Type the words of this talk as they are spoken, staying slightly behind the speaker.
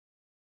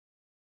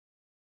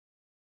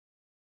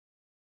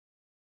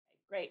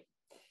Great.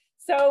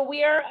 So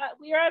we are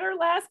at our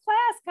last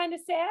class. Kind of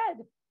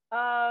sad.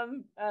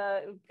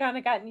 Kind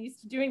of gotten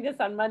used to doing this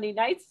on Monday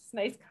nights. It's a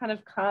nice kind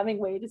of calming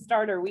way to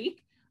start our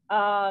week.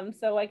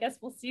 So I guess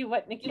we'll see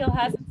what Nikhil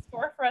has in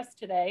store for us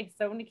today.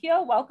 So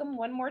Nikhil, welcome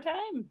one more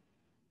time.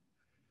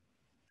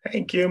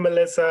 Thank you,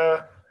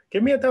 Melissa.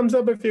 Give me a thumbs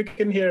up if you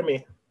can hear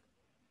me.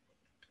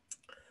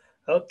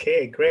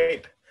 Okay,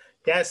 great.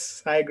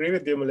 Yes, I agree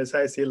with you,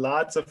 Melissa. I see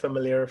lots of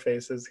familiar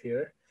faces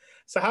here.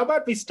 So how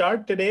about we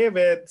start today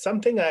with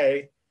something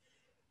I'd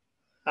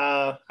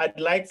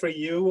like for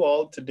you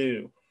all to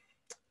do.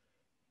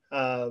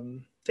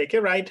 Take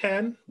your right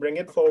hand, bring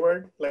it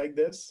forward like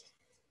this.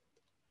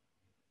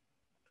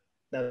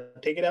 Now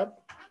take it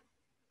up.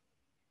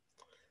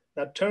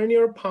 Now turn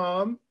your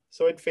palm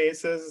so it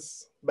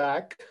faces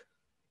back.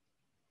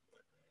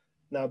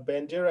 Now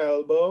bend your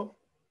elbow,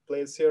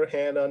 place your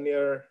hand on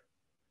your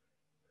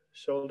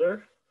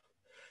shoulder,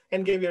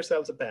 and give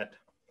yourselves a pat.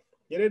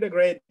 You did a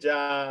great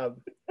job.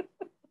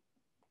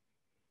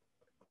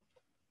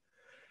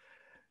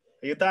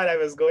 You thought I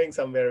was going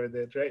somewhere with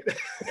it, right?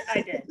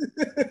 I did.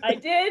 I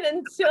did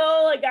until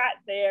I got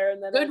there.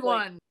 And then good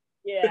one. Like,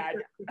 yeah.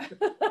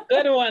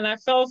 Good one. I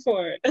fell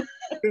for it.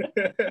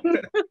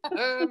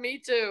 Me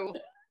too.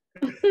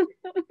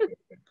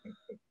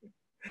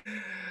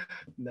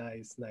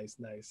 Nice, nice,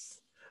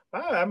 nice.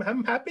 Wow,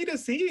 I'm happy to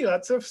see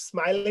lots of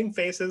smiling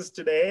faces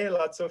today,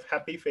 lots of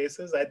happy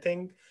faces. I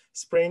think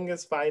spring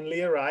has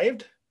finally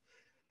arrived.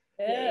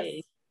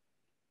 Yes.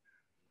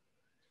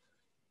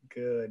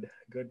 Good,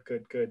 good,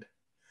 good, good.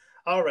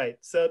 All right,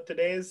 so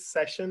today's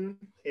session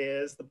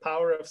is the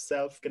power of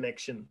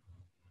self-connection.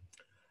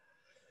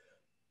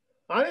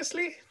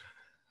 Honestly,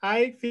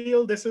 I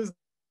feel this is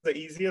the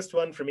easiest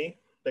one for me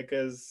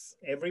because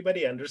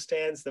everybody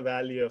understands the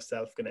value of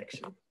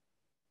self-connection.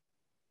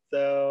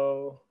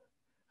 So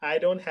I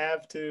don't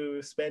have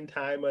to spend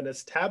time on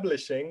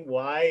establishing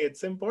why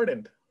it's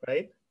important,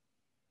 right?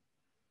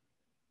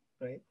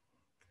 Right.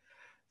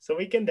 So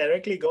we can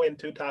directly go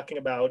into talking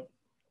about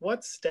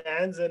what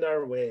stands in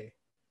our way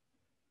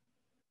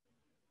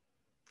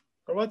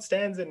or what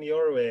stands in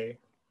your way.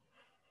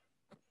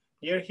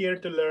 You're here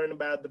to learn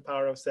about the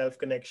power of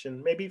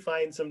self-connection, maybe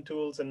find some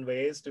tools and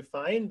ways to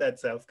find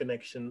that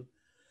self-connection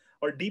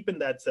or deepen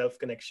that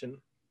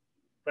self-connection,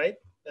 right?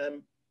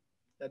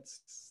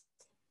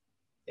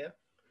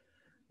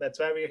 That's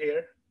why we're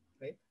here,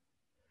 right?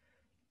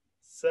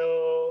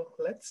 So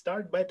let's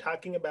start by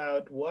talking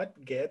about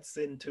what gets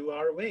into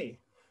our way.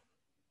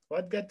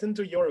 What gets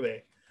into your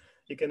way?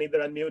 You can either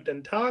unmute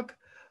and talk,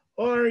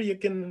 or you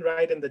can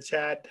write in the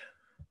chat.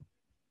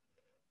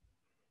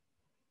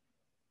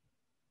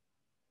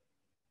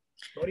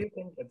 What do you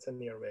think gets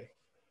in your way?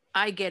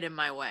 I get in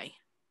my way.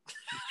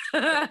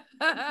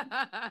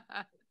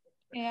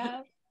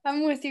 Yeah,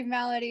 I'm with you,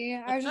 Melody.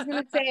 I was just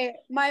going to say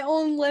my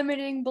own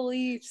limiting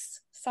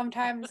beliefs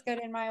sometimes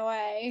get in my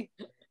way.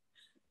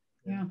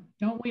 Yeah,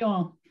 don't we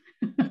all?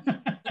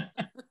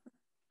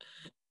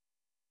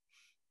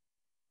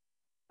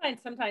 And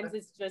sometimes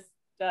it's just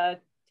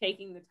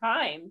taking the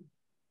time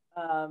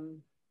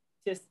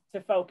just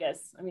to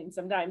focus. I mean,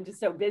 sometimes just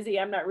so busy,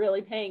 I'm not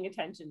really paying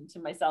attention to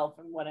myself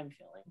and what I'm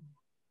feeling.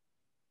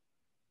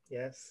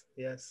 Yes,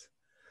 yes.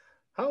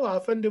 How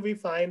often do we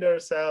find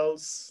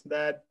ourselves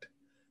that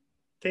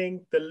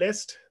think the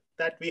list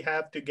that we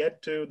have to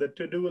get to, the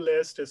to-do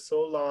list is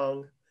so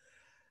long,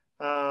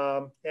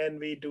 and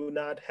we do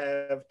not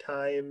have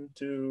time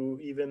to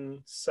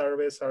even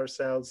service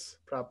ourselves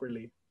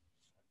properly?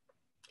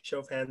 Show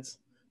of hands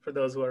for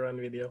those who are on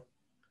video.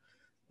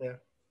 Yeah.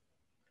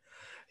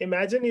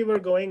 Imagine you were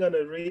going on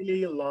a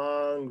really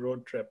long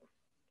road trip,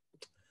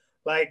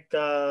 like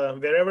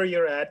wherever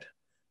you're at,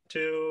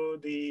 to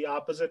the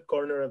opposite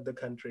corner of the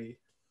country,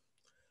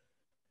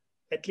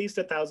 at least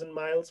 1,000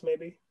 miles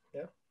maybe,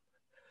 yeah.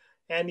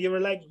 And you were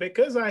like,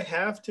 because I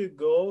have to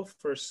go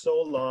for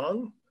so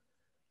long,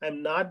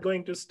 I'm not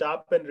going to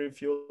stop and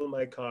refuel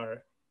my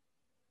car.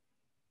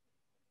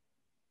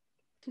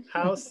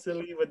 How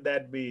silly would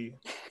that be?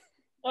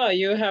 Oh,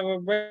 you have a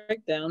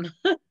breakdown.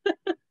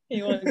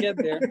 You won't get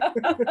there.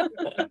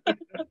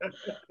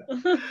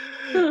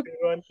 You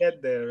won't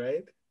get there,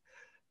 right?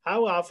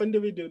 How often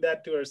do we do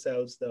that to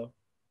ourselves, though?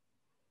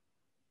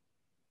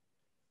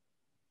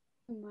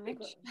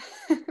 Much.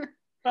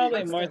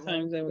 Probably more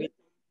times than we.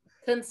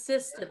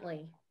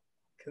 Consistently.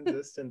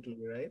 Consistently,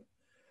 right?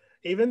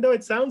 Even though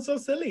it sounds so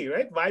silly,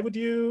 right? Why would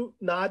you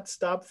not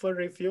stop for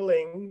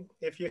refueling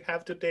if you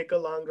have to take a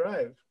long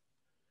drive?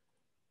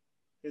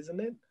 Isn't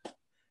it?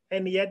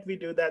 And yet we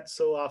do that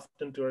so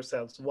often to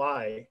ourselves.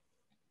 Why?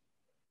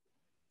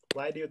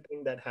 Why do you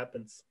think that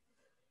happens?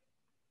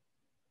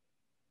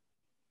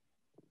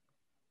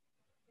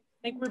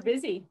 I think we're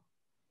busy.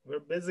 We're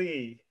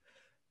busy.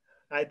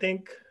 I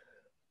think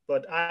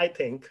what I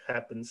think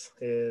happens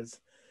is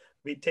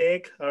we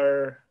take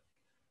our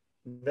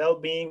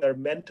well-being, our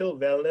mental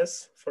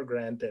wellness for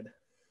granted.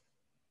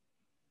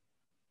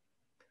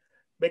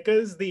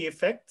 Because the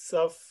effects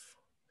of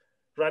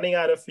running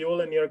out of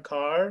fuel in your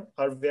car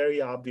are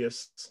very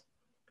obvious.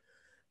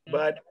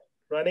 But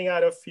running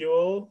out of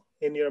fuel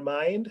in your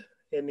mind,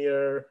 in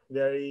your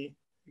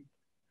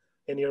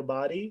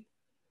body,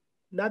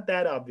 not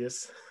that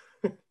obvious,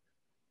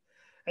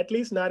 at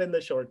least not in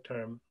the short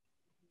term.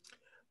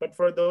 But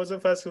for those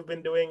of us who've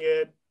been doing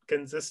it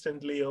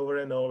consistently over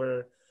and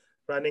over,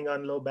 running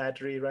on low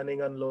battery,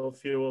 running on low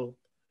fuel,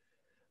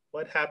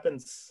 what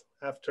happens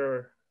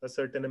after a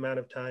certain amount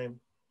of time?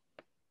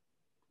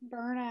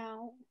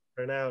 Burnout.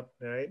 Burnout,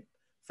 right?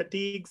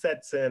 Fatigue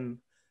sets in,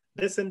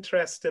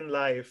 disinterest in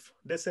life,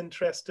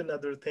 disinterest in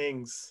other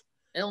things.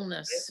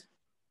 Illness.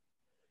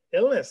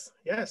 Illness,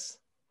 yes,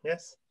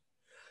 yes.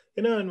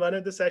 You know, in one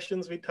of the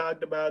sessions, we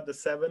talked about the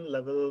 7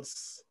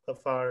 levels of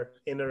our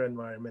inner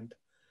environment,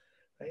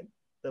 right?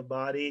 The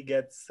body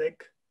gets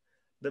sick,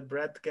 the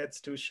breath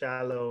gets too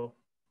shallow,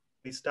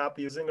 we stop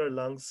using our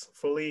lungs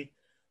fully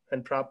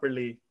and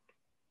properly,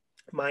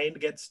 mind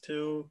gets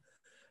too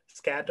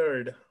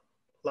scattered,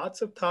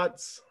 lots of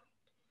thoughts,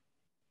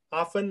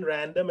 often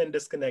random and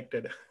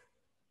disconnected.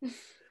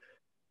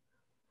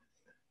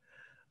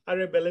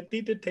 Our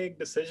ability to take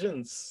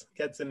decisions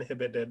gets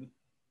inhibited,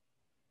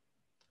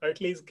 or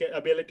at least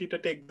ability to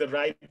take the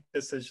right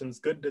decisions,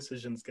 good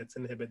decisions gets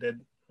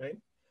inhibited, right?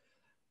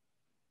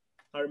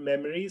 Our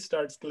memory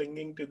starts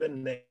clinging to the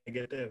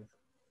negative.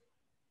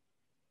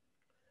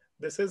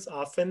 This is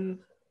often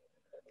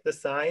the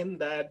sign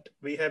that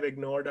we have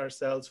ignored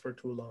ourselves for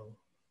too long.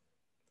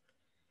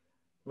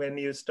 When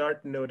you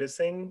start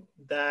noticing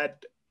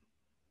that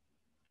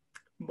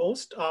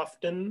most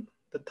often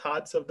the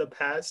thoughts of the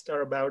past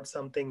are about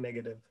something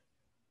negative.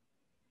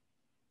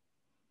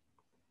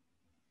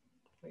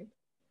 Right?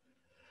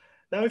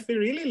 Now, if we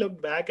really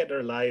look back at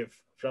our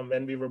life from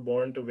when we were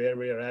born to where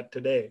we are at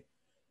today,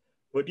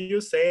 would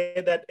you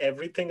say that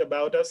everything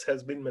about us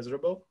has been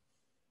miserable?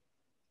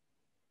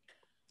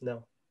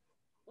 No.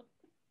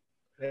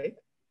 Right?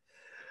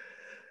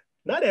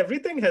 Not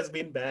everything has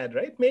been bad,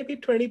 right? Maybe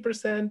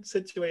 20%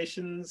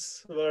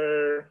 situations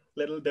were a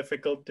little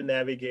difficult to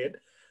navigate,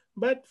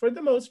 but for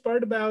the most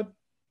part, about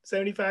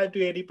 75 to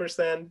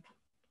 80%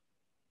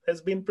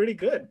 has been pretty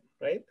good,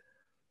 right?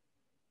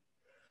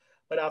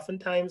 But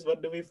oftentimes,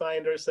 what do we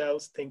find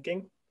ourselves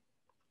thinking?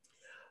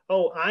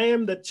 Oh, I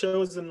am the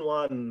chosen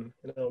one.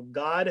 You know,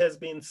 God has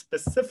been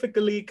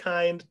specifically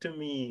kind to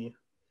me.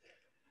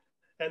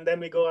 And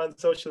then we go on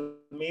social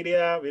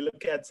media, we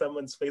look at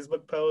someone's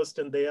Facebook post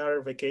and they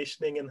are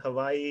vacationing in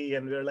Hawaii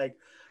and we're like,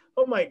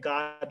 oh my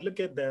God, look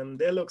at them.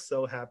 They look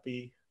so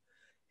happy.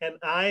 And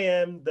I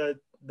am the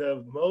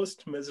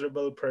most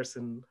miserable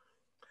person.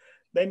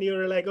 Then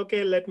you're like,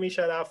 okay, let me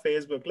shut off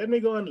Facebook. Let me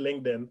go on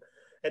LinkedIn.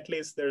 At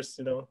least there's,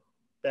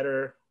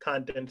 better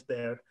content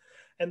there.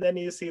 And then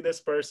you see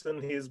this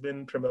person, he's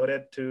been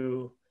promoted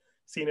to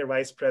senior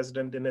vice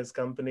president in his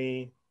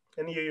company.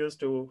 And you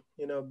used to,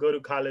 go to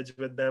college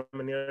with them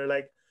and you're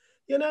like,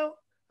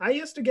 I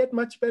used to get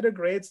much better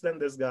grades than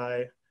this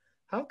guy.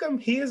 How come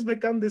he has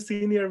become the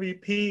senior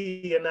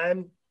VP and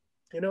I'm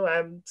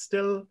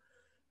still,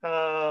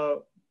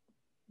 I'm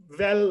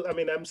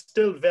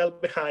still well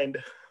behind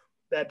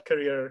that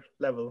career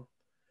level.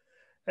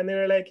 And they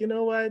were like, you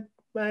know what?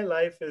 My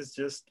life has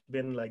just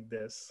been like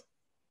this.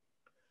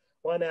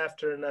 One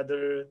after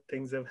another,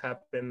 things have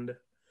happened.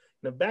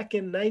 Back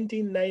in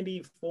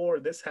 1994,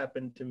 this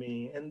happened to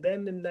me. And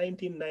then in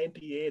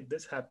 1998,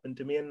 this happened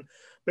to me. And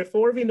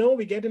before we know,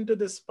 we get into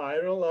this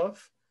spiral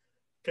of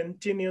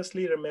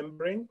continuously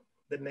remembering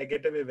the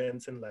negative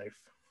events in life.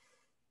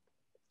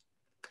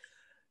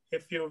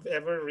 If you've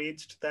ever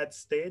reached that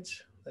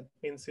stage, that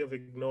means you've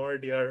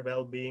ignored your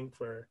well-being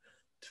for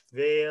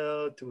way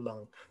too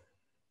long.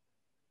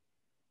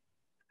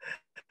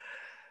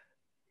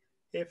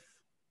 If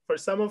for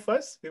some of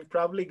us, we've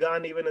probably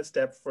gone even a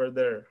step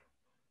further,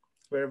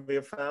 where we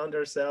have found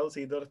ourselves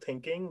either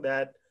thinking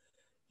that,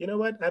 you know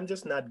what, I'm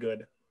just not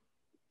good.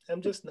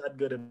 I'm just not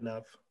good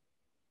enough.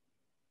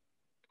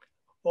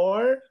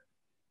 Or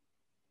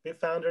we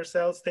found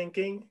ourselves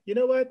thinking, you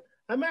know what,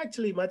 I'm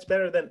actually much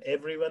better than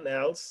everyone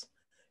else.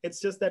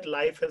 It's just that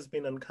life has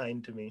been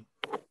unkind to me.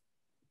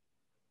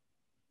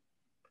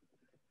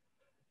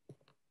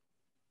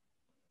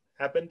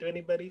 Happened to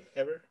anybody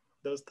ever?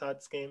 Those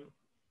thoughts came?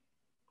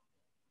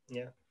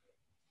 Yeah.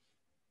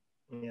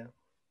 Yeah.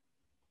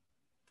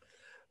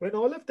 When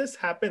all of this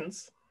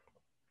happens,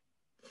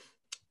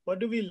 what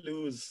do we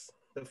lose?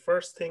 The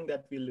first thing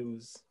that we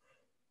lose.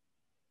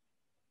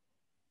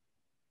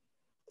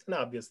 An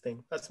obvious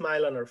thing, a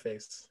smile on our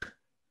face.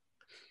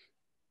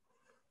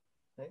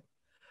 Right?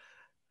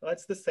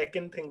 What's the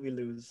second thing we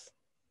lose?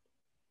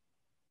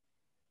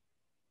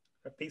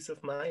 Our peace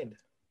of mind.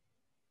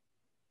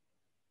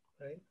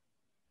 Right?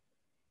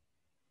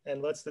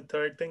 And what's the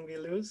third thing we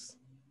lose?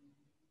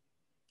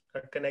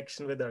 Our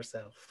connection with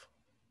ourselves.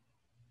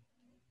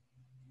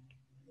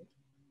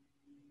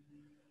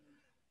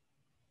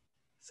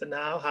 So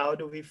now how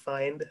do we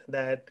find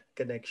that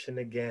connection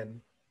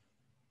again?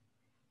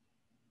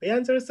 The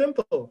answer is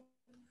simple.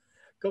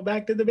 Go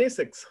back to the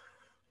basics,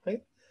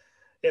 right?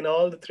 In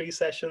all the 3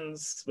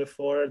 sessions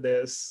before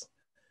this,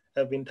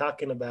 I've been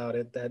talking about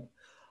it, that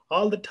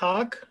all the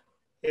talk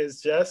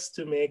is just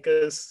to make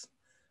us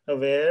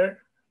aware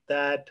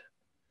that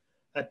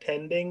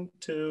attending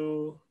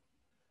to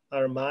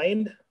our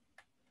mind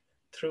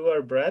through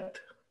our breath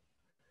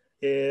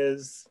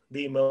is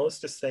the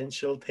most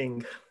essential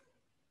thing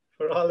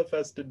for all of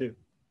us to do.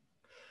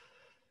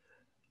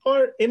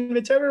 Or in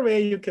whichever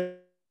way you can,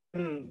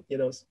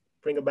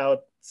 bring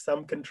about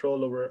some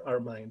control over our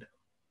mind.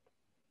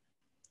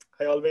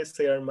 I always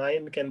say our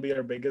mind can be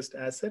our biggest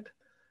asset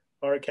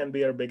or it can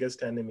be our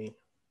biggest enemy.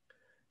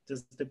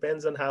 Just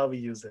depends on how we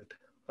use it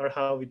or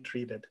how we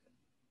treat it.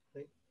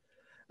 Right?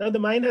 Now, the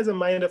mind has a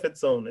mind of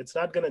its own. It's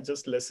not going to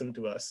just listen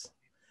to us.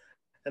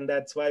 And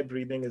that's why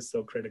breathing is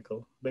so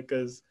critical,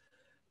 because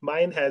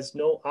mind has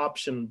no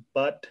option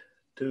but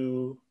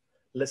to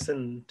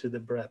listen to the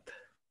breath.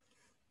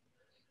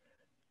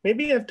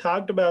 Maybe I've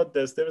talked about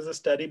this. There was a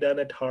study done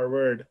at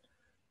Harvard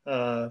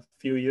a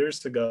few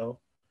years ago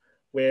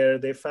where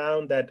they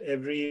found that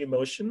every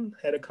emotion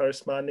had a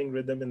corresponding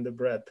rhythm in the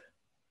breath.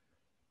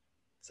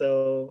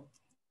 So,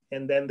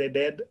 and then they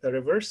did a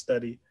reverse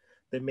study.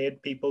 They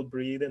made people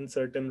breathe in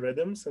certain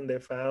rhythms, and they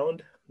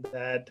found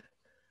that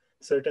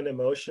certain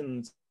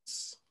emotions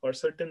or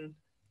certain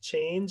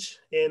change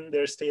in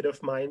their state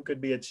of mind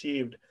could be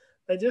achieved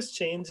by just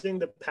changing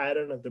the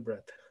pattern of the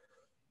breath.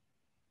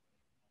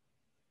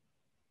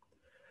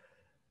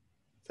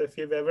 So if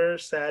you've ever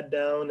sat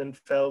down and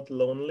felt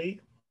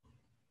lonely,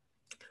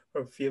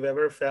 or if you've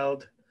ever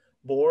felt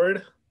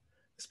bored,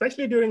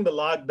 especially during the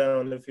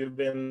lockdown, if you've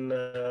been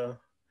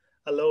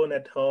alone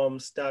at home,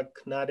 stuck,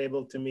 not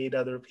able to meet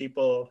other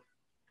people,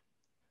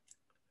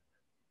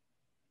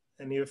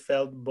 and you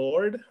felt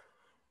bored.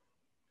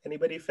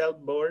 Anybody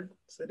felt bored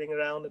sitting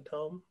around at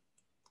home?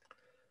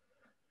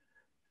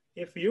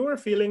 If you were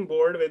feeling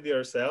bored with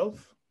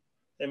yourself,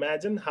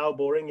 imagine how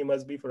boring you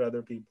must be for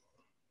other people.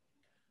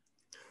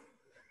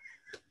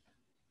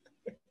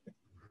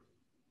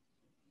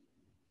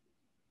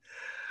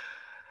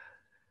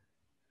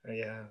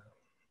 Yeah.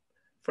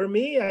 For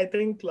me, I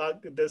think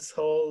this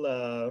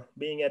whole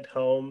being at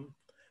home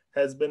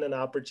has been an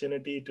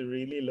opportunity to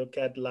really look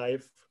at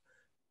life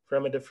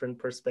from a different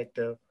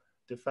perspective,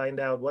 to find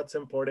out what's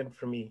important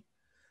for me,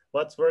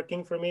 what's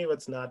working for me,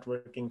 what's not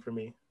working for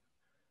me,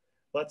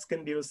 what's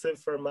conducive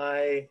for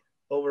my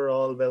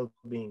overall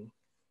well-being.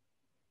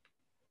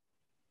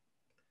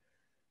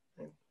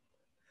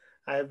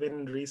 I've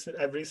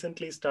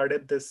recently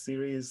started this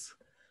series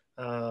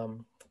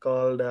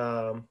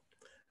called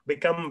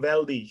Become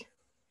Wealthy,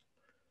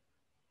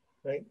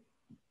 right?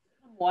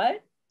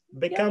 What?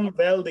 Become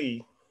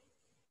wealthy.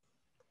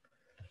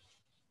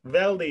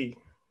 Wealthy.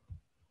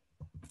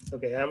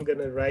 Okay, I'm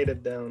gonna write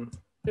it down.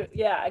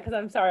 Yeah, because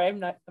I'm sorry, I'm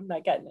not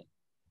getting it.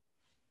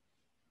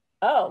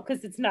 Oh,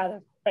 because it's not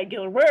a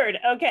regular word.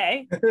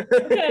 Okay.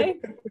 Okay.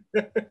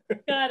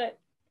 Got it.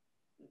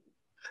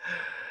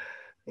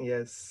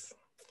 Yes.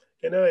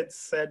 It's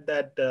said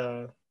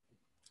that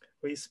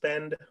we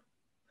spend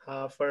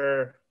half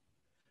our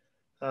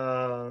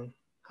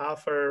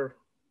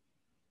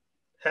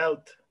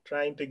health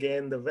trying to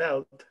gain the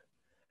wealth,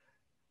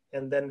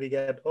 and then we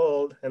get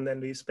old, and then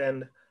we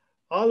spend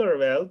all our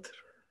wealth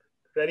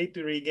ready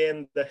to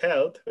regain the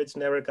health, which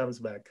never comes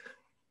back.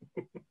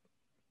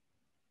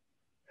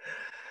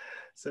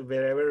 So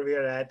wherever we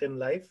are at in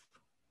life,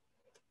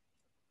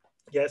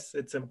 yes,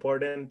 it's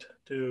important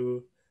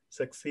to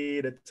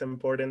succeed. It's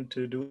important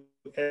to do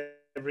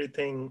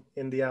everything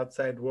in the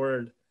outside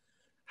world.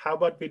 How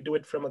about we do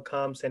it from a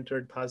calm,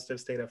 centered, positive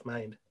state of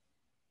mind?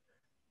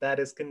 That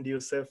is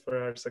conducive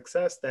for our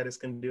success. That is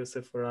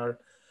conducive for our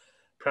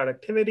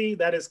productivity.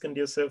 That is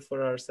conducive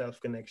for our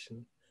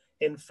self-connection.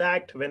 In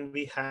fact, when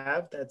we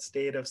have that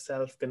state of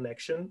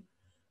self-connection,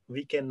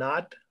 we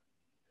cannot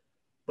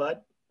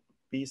but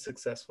be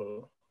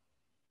successful.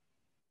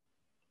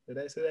 Did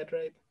I say that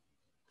right?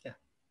 Yeah.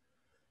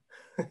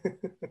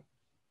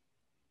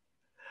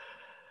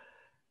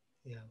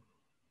 Yeah.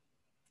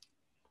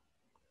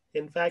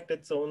 In fact,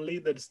 it's only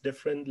the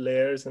different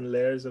layers and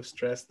layers of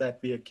stress that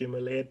we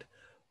accumulate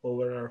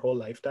over our whole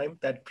lifetime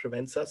that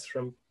prevents us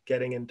from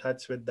getting in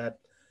touch with that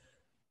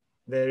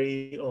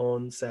very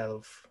own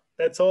self.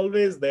 That's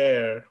always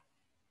there.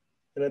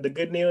 The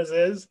good news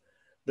is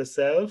the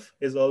self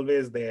is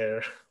always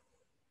there.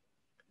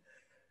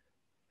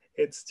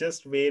 It's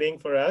just waiting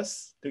for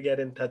us to get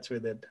in touch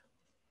with it.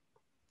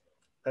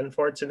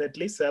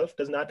 Unfortunately, self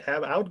does not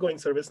have outgoing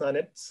service on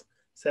its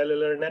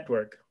cellular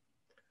network.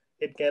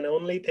 It can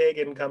only take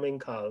incoming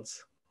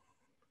calls.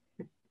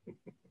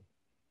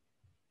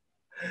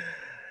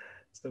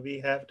 So we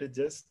have to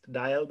just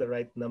dial the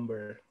right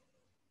number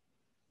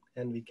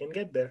and we can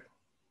get there.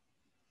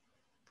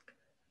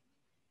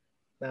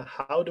 Now,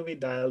 how do we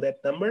dial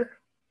that number?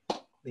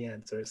 The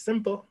answer is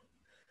simple.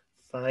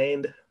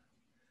 Find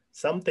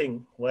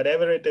something,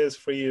 whatever it is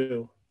for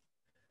you,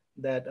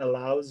 that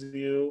allows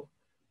you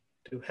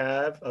to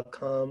have a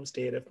calm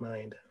state of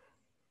mind.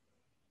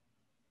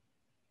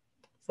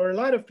 For a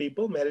lot of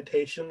people,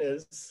 meditation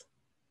is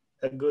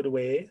a good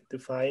way to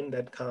find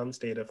that calm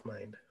state of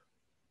mind,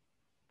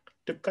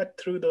 to cut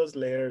through those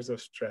layers of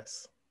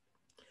stress.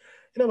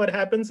 What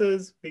happens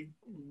is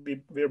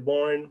we're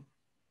born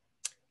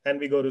and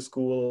we go to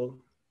school.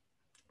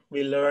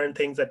 We learn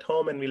things at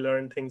home and we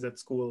learn things at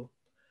school.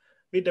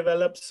 We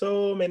develop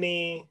so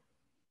many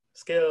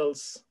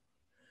skills,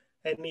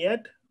 and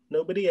yet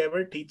nobody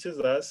ever teaches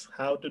us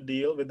how to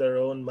deal with our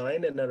own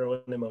mind and our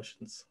own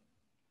emotions.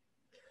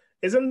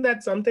 Isn't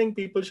that something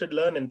people should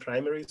learn in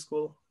primary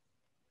school?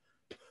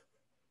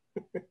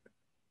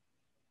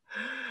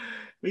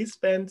 We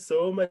spend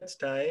so much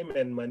time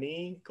and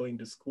money going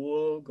to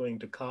school, going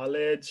to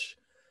college,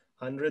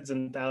 hundreds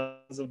and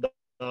thousands of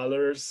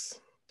dollars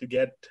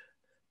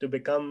to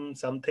become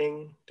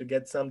something, to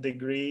get some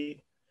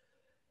degree.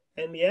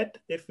 And yet,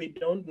 if we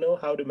don't know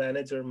how to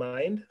manage our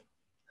mind,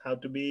 how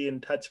to be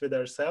in touch with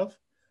ourselves,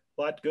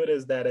 what good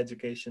is that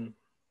education?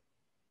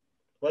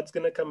 What's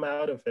going to come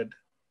out of it?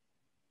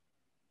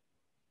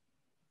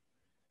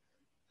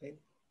 Right?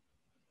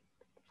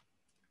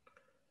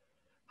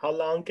 How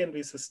long can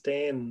we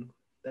sustain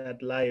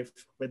that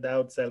life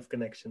without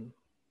self-connection?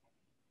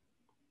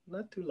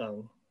 Not too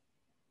long.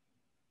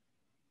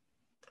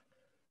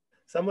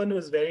 Someone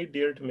who's very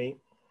dear to me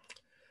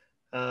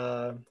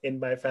in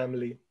my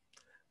family,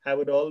 I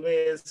would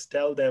always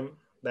tell them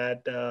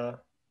that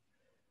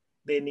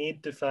they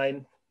need to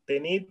find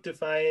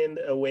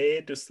a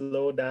way to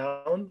slow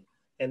down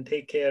and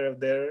take care of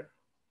their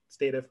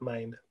state of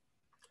mind.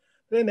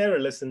 They never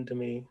listen to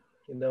me.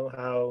 You know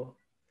how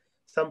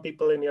some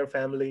people in your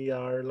family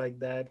are like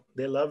that.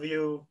 They love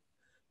you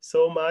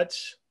so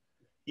much,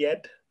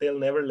 yet they'll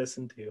never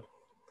listen to you.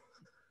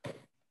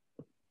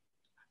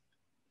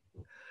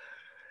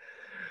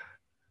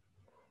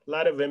 A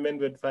lot of women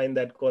would find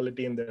that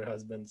quality in their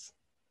husbands.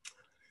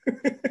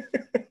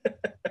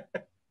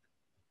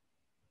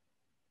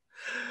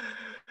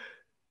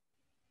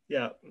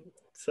 Yeah,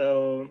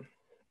 so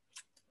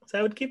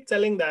I would keep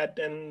telling that,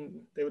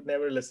 and they would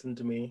never listen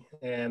to me.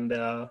 And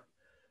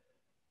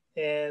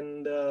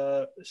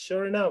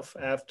sure enough,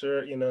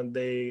 after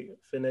they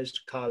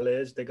finished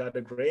college, they got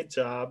a great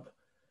job,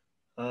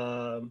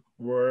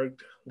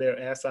 worked their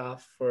ass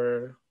off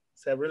for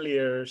several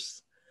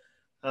years,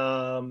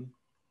 15,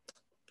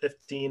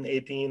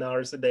 18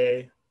 hours a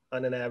day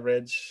on an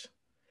average,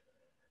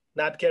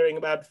 not caring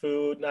about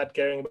food, not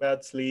caring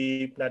about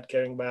sleep, not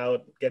caring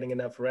about getting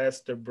enough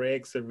rest or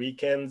breaks or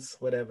weekends,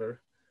 whatever.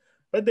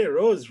 But they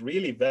rose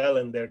really well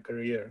in their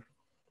career,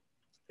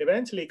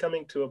 eventually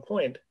coming to a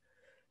point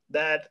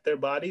that their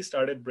body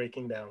started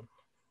breaking down.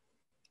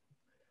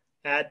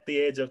 At the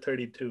age of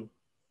 32,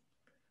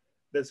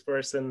 this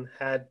person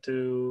had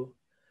to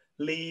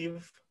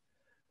leave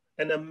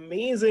an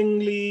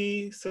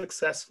amazingly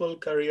successful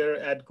career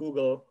at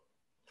Google,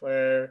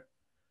 where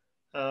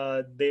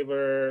they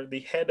were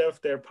the head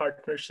of their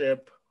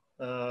partnership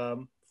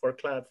for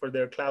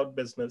their cloud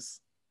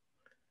business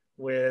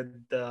with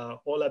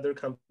all other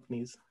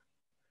companies,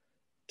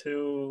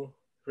 to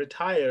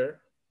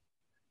retire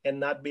and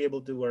not be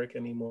able to work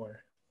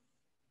anymore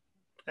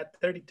at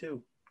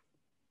 32.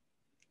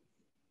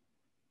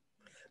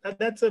 Now,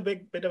 that's a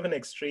bit of an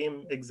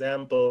extreme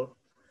example,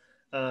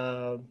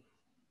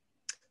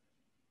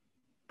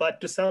 but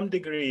to some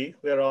degree,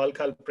 we're all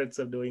culprits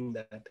of doing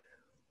that.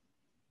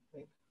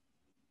 Right?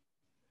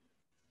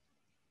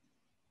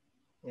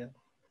 Yeah.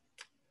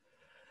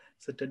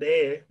 So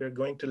today we're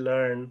going to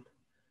learn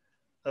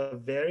a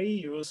very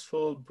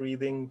useful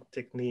breathing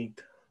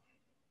technique.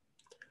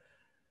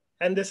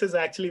 And this is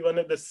actually one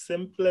of the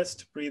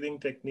simplest breathing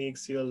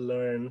techniques you'll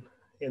learn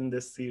in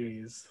this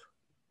series.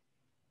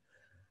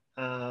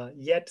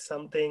 Yet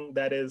something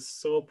that is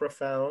so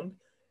profound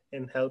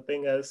in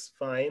helping us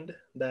find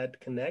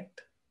that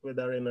connect with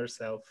our inner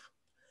self.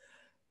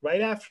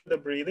 Right after the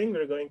breathing,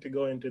 we're going to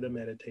go into the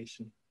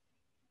meditation.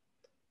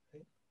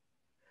 Okay.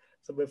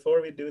 So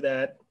before we do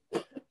that,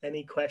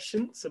 any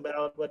questions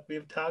about what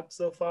we've talked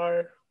so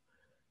far,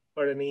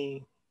 or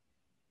any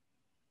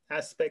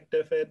aspect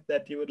of it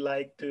that you would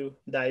like to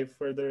dive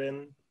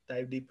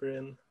deeper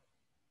in?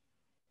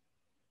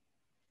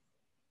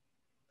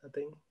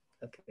 Nothing?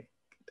 Okay.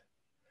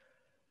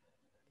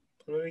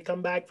 When we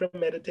come back from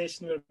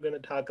meditation, we're going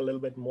to talk a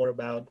little bit more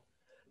about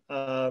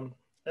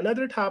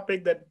another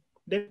topic that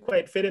didn't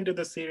quite fit into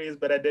the series,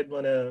 but I did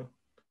want to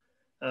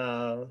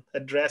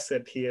address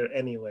it here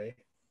anyway.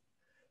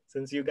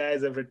 Since you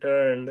guys have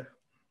returned,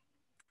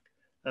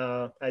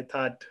 I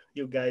thought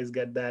you guys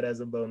get that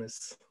as a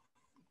bonus.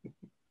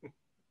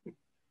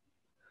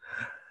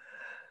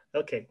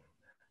 Okay,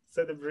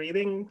 so the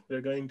breathing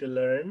we're going to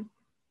learn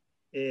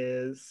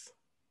is,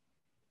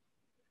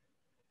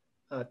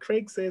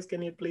 Craig says,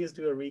 can you please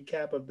do a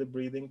recap of the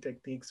breathing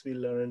techniques we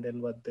learned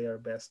and what they are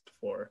best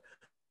for?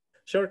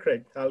 Sure,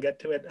 Craig, I'll get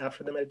to it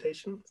after the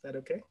meditation. Is that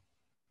okay?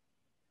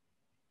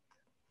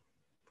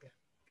 Yeah,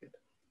 good.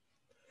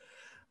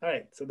 All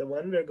right, so the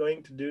one we're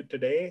going to do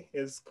today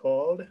is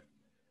called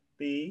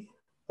the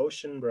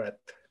ocean breath.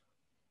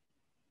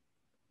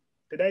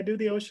 Did I do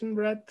the ocean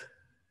breath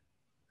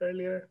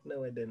earlier?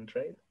 No, I didn't,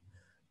 right?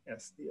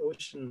 Yes, the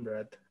ocean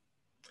breath.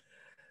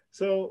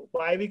 So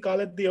why we call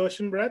it the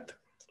ocean breath?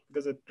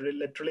 because it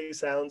literally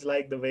sounds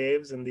like the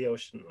waves in the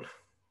ocean.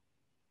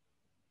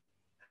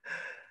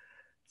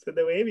 So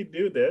the way we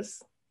do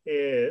this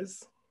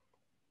is,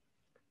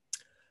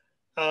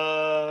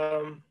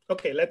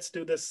 okay, let's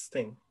do this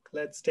thing.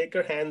 Let's take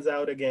our hands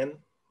out again,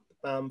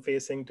 palm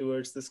facing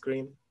towards the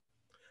screen.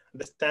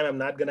 This time I'm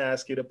not gonna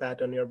ask you to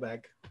pat on your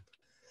back.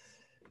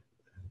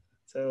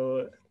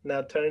 So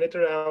now turn it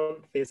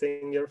around,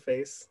 facing your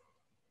face.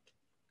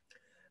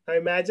 Now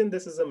imagine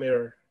this is a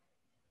mirror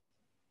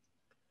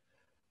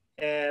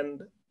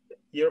and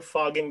you're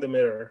fogging the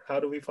mirror. How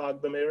do we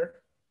fog the mirror?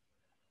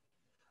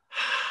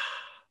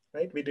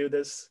 Right, we do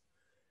this,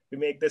 we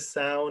make this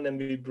sound and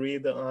we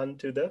breathe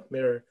onto the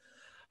mirror,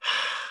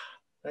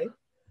 right?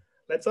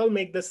 Let's all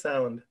make this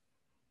sound.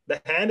 The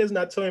hand is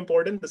not so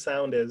important, the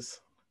sound is.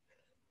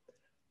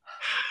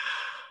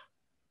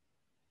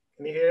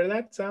 Can you hear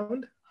that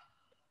sound?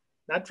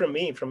 Not from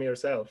me, from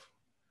yourself.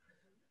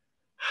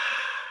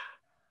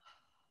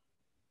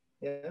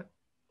 Yeah,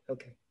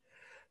 okay.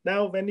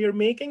 Now, when you're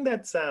making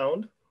that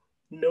sound,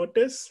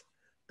 notice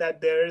that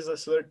there is a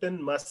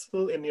certain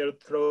muscle in your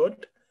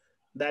throat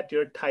that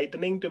you're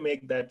tightening to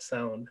make that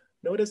sound.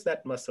 Notice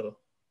that muscle.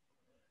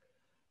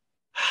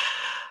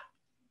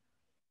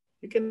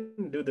 You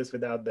can do this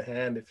without the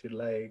hand if you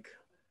like.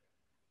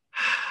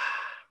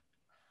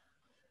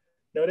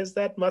 Notice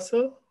that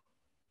muscle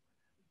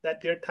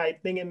that you're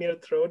tightening in your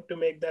throat to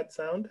make that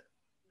sound.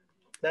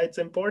 Now it's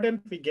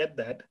important we get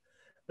that,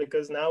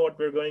 because now what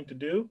we're going to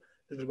do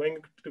is we're going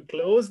to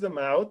close the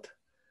mouth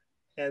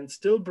and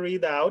still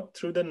breathe out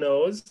through the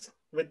nose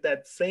with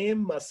that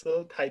same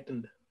muscle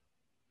tightened.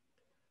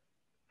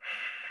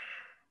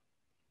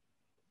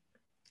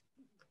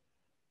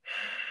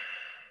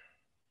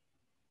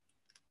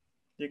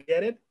 You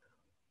get it?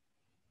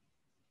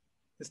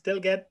 You still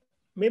get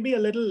maybe a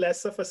little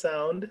less of a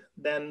sound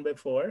than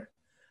before,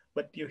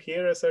 but you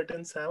hear a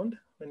certain sound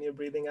when you're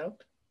breathing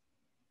out.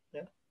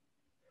 Yeah.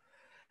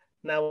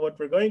 Now what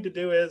we're going to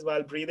do is,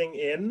 while breathing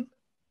in,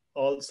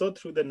 also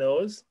through the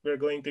nose, we're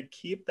going to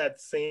keep that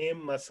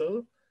same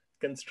muscle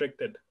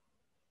constricted.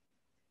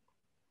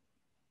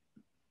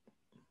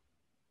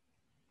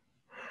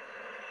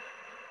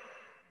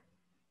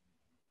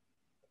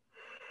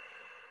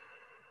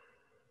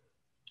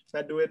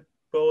 Now do it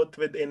both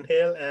with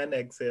inhale and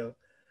exhale.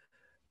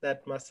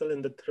 That muscle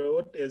in the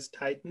throat is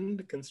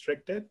tightened,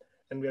 constricted,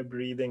 and we're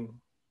breathing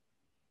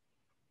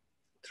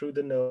through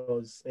the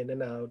nose, in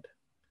and out.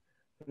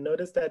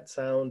 Notice that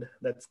sound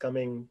that's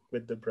coming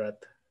with the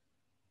breath.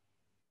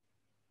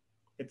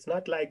 It's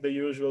not like the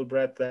usual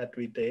breath that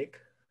we take.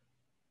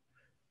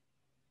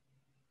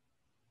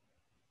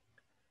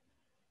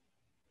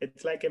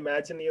 It's like,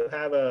 imagine you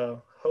have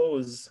a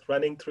hose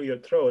running through your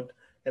throat,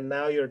 and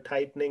now you're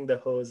tightening the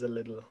hose a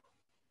little.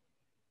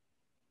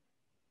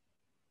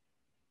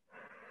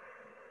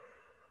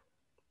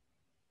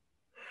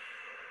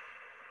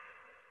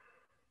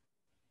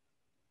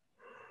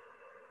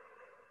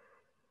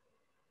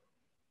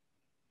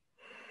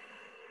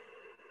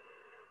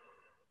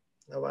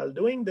 Now, while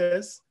doing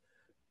this,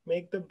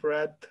 make the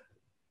breath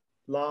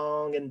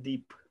long and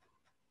deep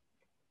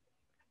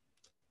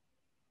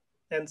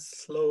and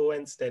slow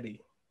and steady.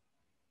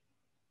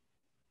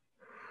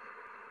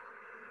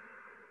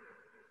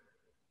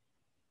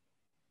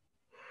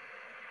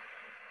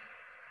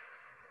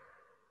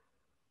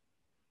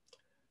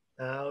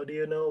 Now, do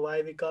you know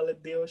why we call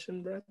it the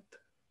ocean breath?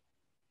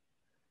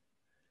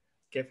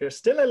 Okay, if you're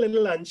still a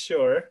little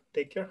unsure,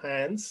 take your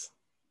hands,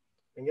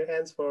 bring your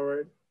hands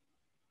forward.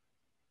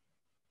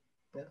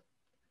 Yeah.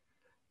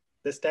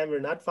 This time we're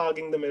not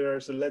fogging the mirror,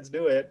 so let's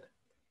do it.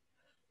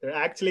 We're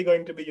actually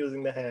going to be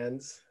using the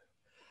hands,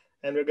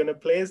 and we're going to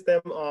place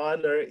them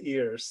on our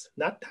ears,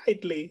 not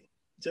tightly,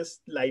 just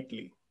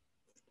lightly.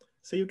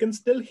 So you can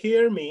still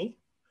hear me.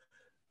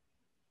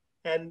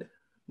 And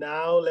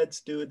now let's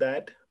do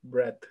that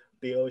breath,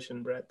 the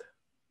ocean breath.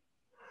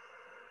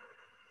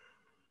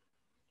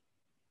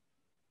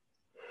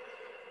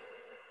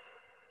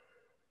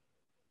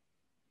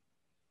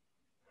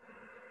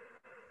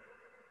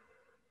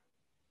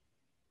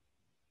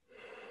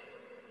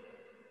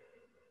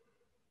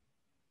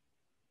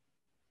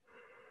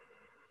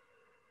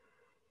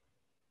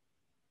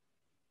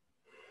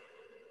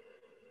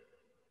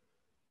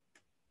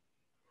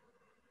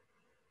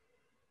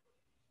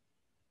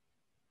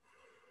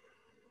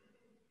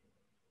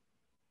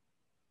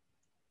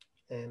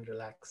 And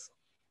relax.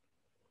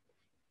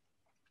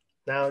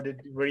 Now,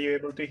 were you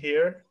able to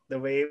hear the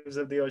waves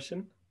of the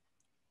ocean?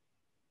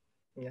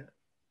 Yeah.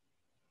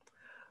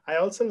 I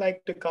also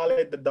like to call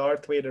it the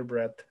Darth Vader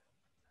breath.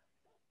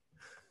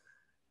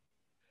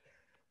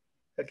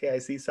 Okay, I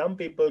see some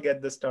people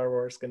get the Star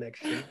Wars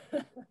connection.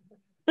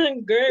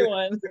 Great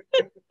one.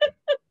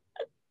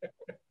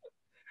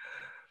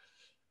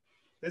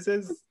 This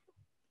is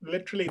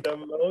literally the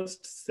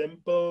most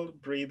simple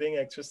breathing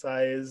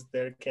exercise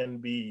there can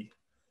be.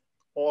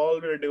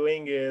 All we're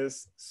doing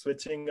is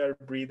switching our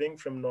breathing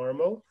from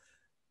normal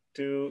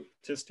to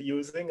just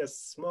using a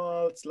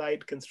small,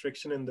 slight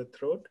constriction in the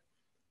throat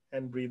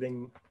and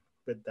breathing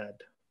with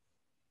that.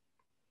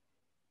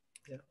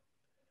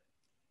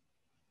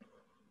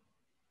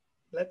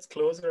 let's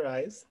close our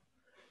eyes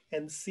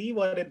and see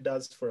what it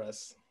does for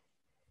us.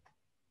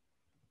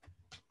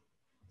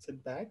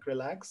 Sit back,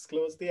 relax,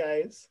 close the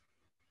eyes.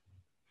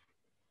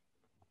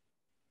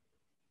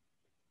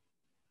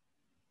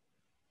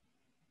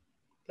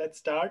 Let's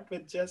start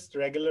with just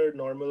regular,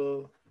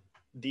 normal,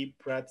 deep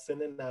breaths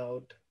in and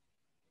out.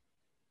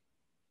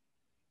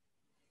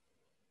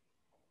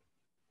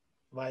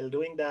 While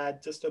doing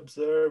that, just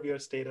observe your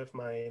state of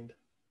mind.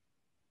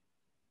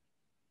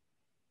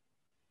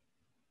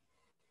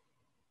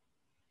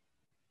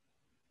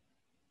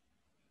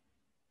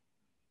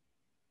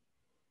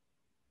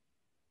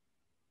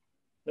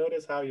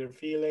 Notice how you're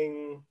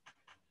feeling.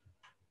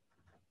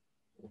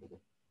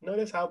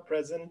 Notice how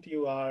present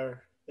you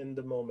are in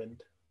the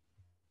moment.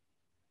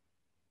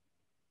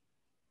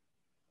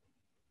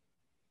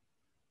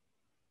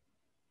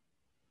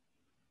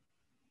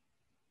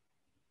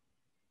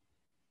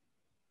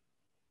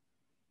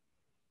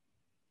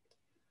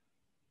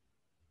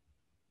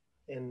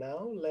 And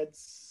now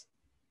let's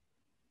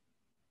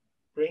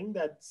bring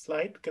that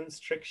slight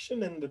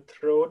constriction in the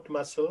throat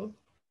muscle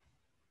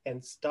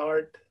and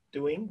start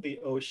doing the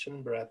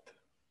ocean breath.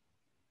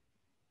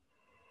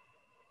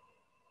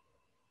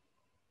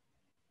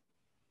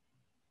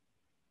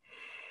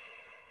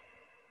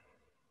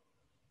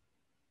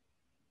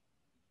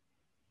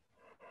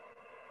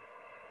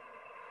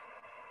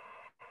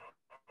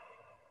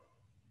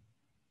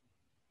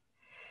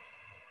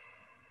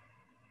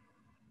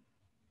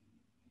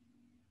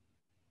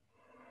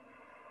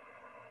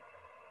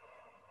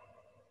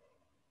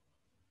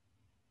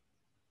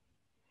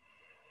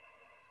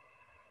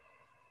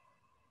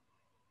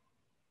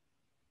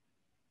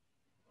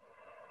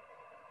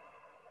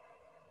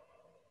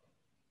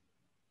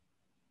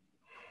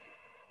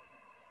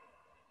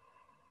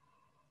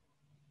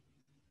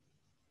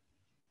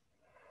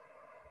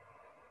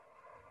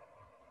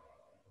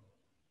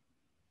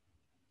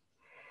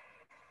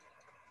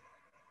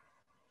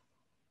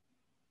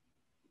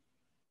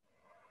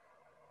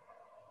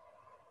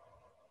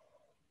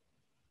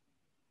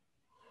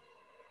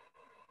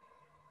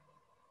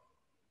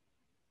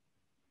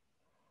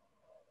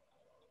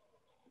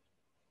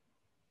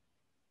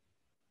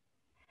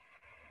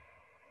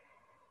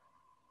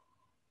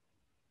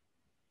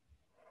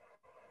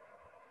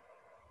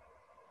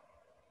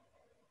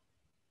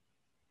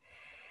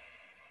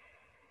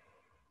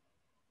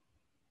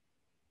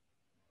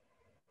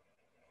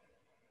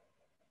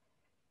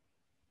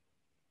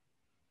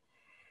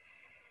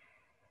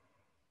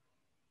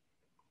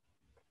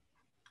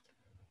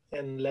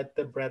 And let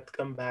the breath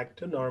come back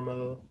to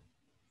normal.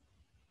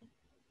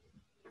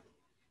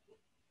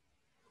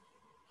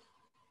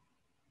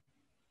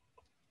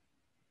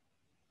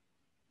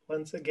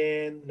 Once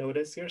again,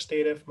 notice your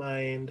state of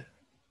mind.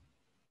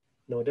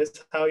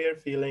 Notice how you're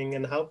feeling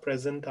and how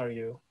present are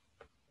you.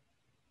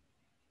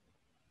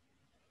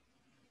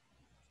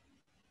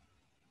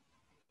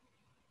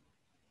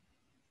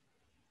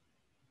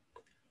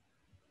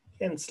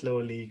 And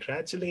slowly,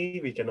 gradually,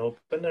 we can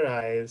open our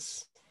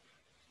eyes.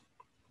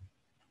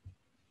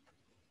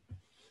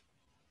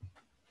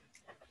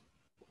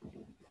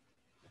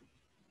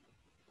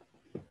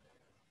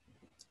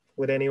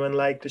 Would anyone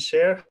like to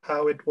share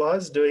how it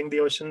was doing the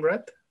ocean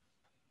breath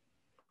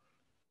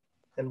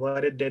and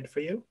what it did for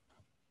you?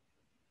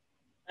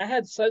 I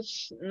had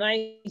such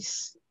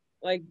nice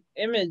like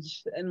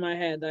image in my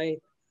head. I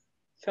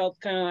felt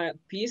kind of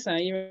at peace. I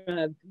even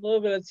had a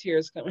little bit of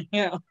tears coming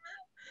out.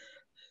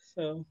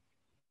 So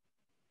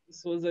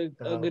this was a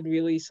good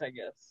release, I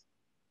guess.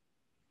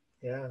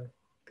 Yeah,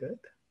 good.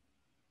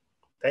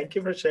 Thank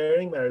you for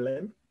sharing,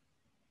 Marilyn.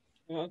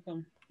 You're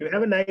welcome. You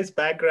have a nice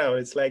background.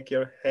 It's like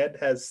your head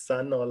has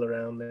sun all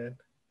around it.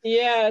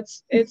 Yeah,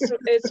 it's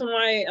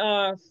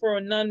my for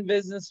a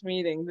non-business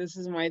meeting. This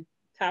is my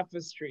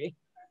tapestry.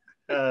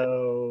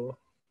 Oh.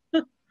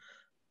 If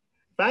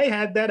I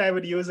had that, I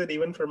would use it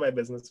even for my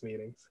business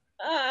meetings.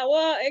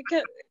 Well,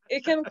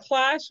 it can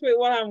clash with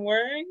what I'm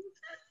wearing.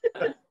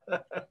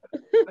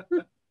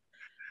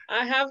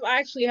 I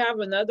actually have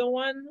another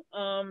one.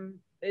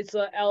 It's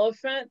an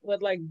elephant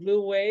with like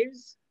blue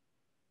waves.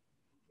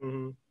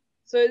 Mm-hmm.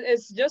 So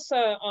it's just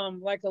a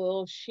like a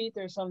little sheet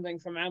or something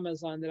from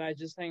Amazon that I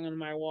just hang on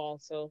my wall.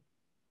 So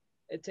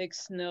it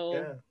takes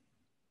no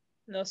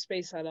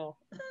space at all,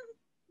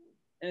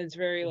 and it's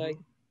very like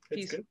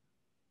peaceful. Good.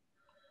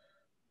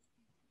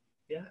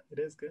 Yeah, it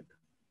is good.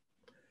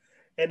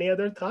 Any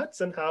other thoughts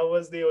on how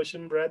was the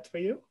ocean breath for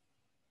you?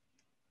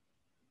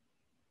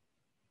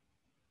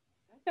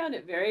 I found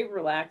it very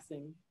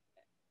relaxing.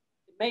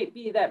 It might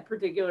be that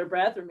particular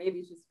breath, or maybe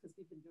it's just because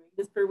we've been doing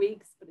this for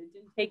weeks, but it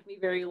didn't take me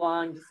very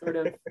long to sort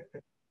of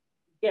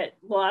get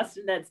lost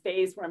in that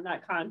space where I'm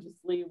not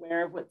consciously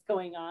aware of what's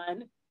going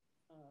on.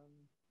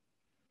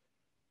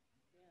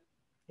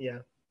 Yeah.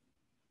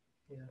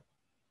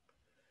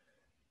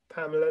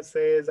 Pamela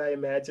says, I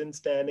imagine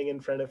standing in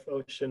front of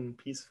ocean,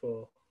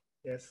 peaceful.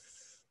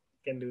 Yes,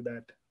 can do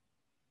that.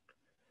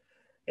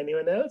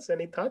 Anyone else?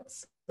 Any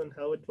thoughts on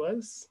how it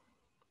was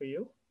for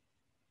you?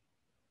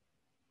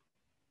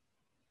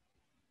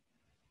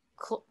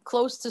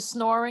 close to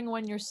snoring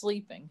when you're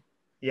sleeping.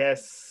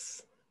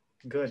 Yes,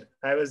 good.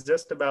 I was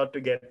just about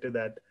to get to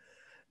that.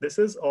 This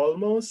is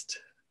almost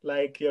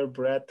like your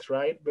breath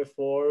right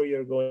before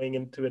you're going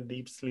into a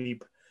deep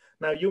sleep.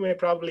 Now, you may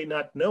probably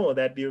not know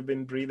that you've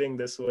been breathing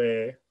this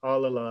way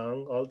all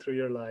along, all through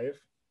your life.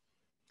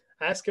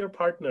 Ask your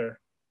partner,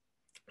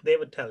 they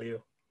would tell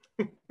you.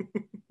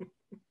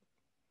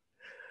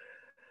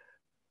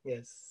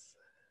 Yes.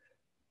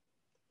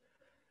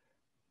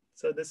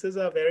 So this is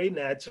a very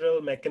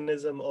natural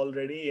mechanism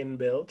already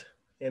inbuilt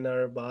in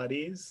our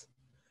bodies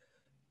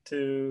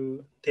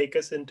to take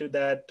us into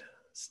that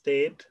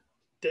state,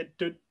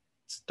 to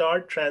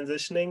start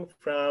transitioning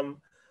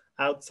from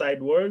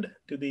outside world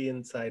to the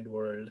inside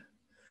world.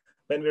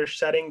 When we're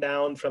shutting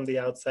down from the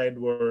outside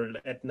world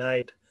at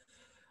night,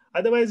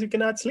 otherwise you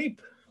cannot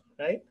sleep,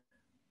 right?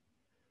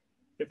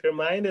 If your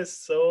mind is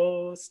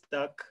so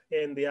stuck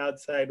in the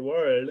outside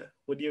world,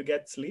 would you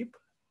get sleep?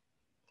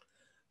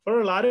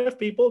 For a lot of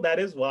people, that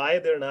is why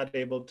they're not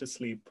able to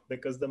sleep,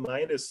 because the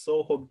mind is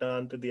so hooked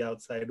on to the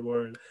outside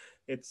world.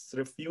 It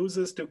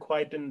refuses to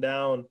quieten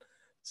down,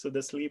 so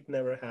the sleep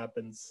never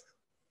happens.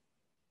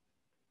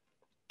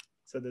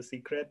 So the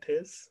secret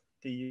is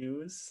to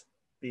use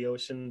the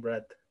ocean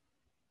breath.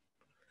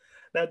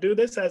 Now do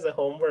this as a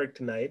homework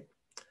tonight.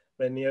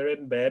 When you're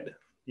in bed,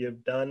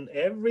 you've done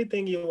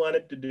everything you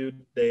wanted to do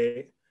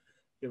today.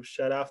 You've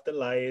shut off the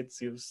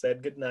lights, you've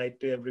said goodnight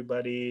to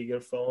everybody, your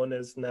phone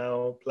is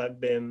now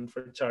plugged in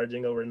for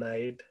charging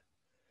overnight,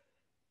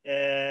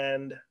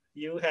 and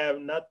you have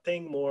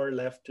nothing more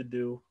left to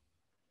do.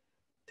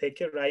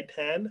 Take your right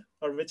hand,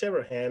 or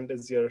whichever hand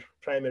is your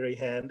primary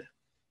hand,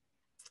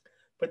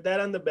 put that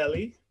on the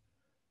belly,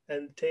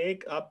 and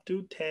take up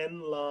to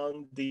 10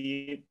 long,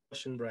 deep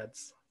ocean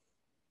breaths.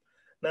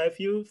 Now, if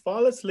you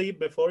fall asleep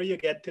before you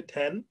get to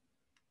 10,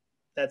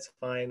 that's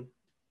fine.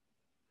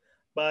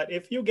 But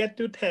if you get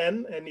to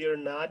 10 and you're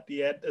not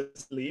yet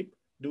asleep,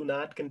 do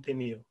not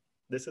continue.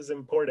 This is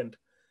important.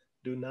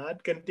 Do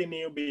not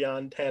continue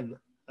beyond 10.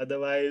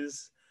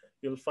 Otherwise,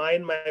 you'll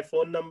find my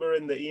phone number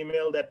in the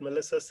email that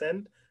Melissa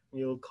sent.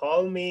 You'll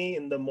call me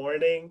in the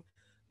morning,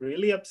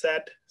 really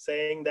upset,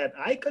 saying that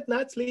I could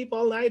not sleep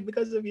all night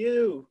because of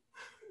you.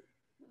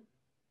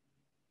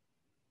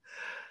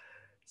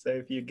 So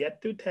if you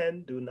get to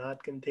 10, do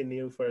not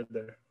continue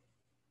further.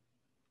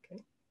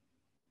 Okay.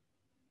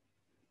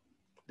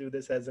 Do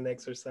this as an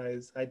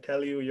exercise. I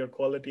tell you, your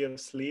quality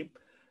of sleep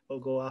will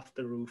go off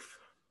the roof.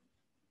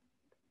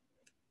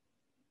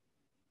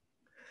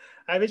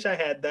 I wish I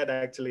had that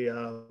actually.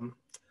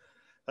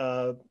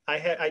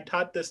 I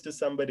taught this to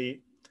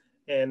somebody,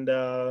 and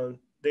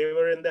they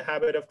were in the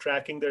habit of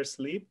tracking their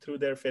sleep through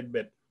their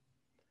Fitbit.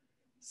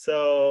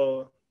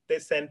 So they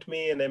sent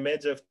me an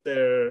image of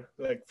their,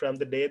 like from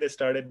the day they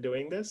started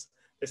doing this,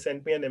 they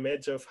sent me an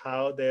image of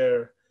how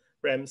their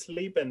REM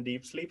sleep and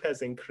deep sleep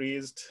has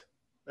increased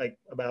like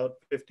about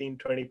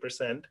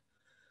 15-20%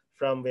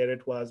 from where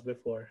it was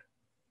before.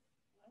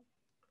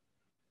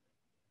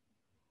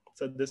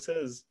 So this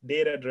is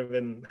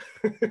data-driven.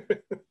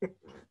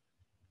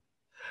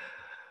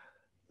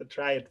 So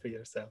try it for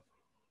yourself.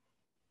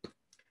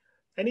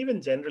 And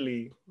even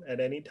generally, at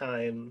any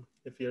time,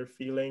 if you're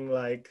feeling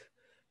like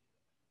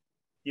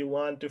you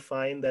want to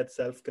find that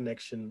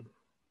self-connection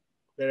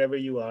wherever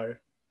you are,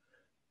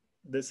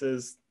 this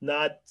is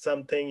not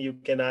something you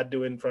cannot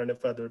do in front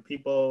of other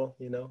people,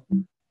 you know.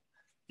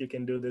 You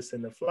can do this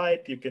in a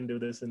flight, you can do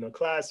this in a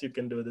class, you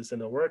can do this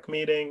in a work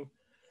meeting,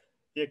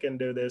 you can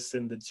do this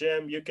in the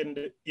gym, you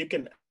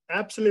can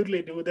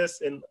absolutely do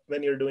this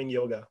when you're doing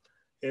yoga.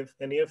 If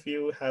any of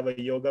you have a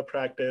yoga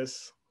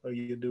practice or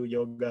you do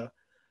yoga,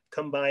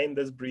 combine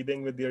this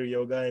breathing with your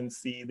yoga and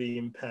see the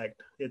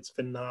impact. It's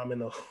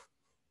phenomenal.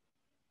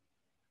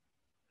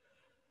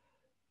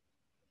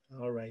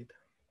 All right.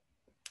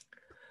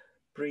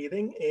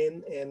 Breathing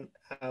in and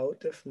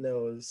out of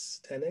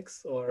nose,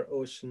 10x or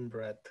ocean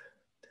breath?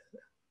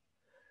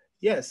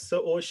 Yes,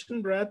 so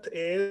ocean breath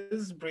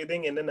is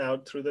breathing in and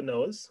out through the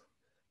nose.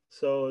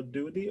 So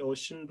do the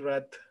ocean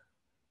breath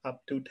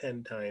up to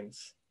 10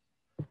 times,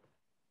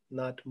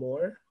 not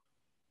more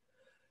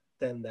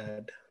than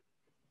that.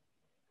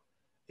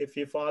 If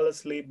you fall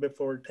asleep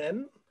before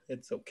 10,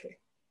 it's okay.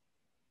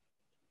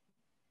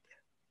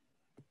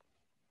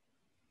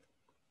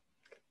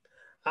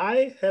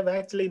 I have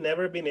actually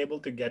never been able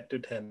to get to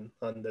 10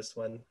 on this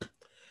one.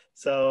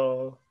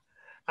 So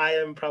I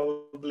am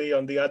probably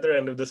on the other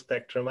end of the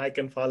spectrum. I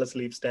can fall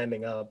asleep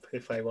standing up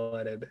if I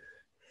wanted.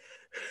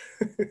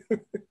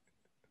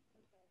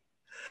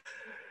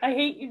 I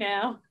hate you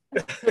now.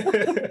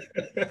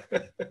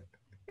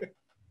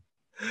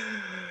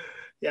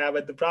 Yeah,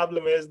 but the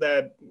problem is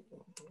that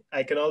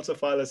I can also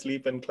fall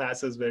asleep in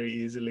classes very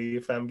easily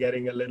if I'm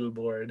getting a little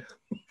bored.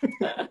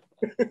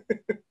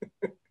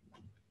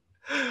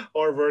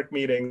 Or work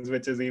meetings,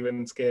 which is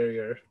even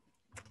scarier.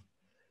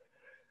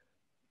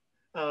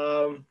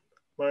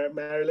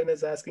 Marilyn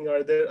is asking,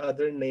 are there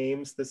other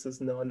names this is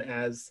known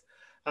as?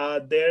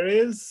 There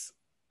is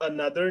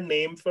another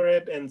name for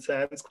it in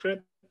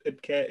Sanskrit.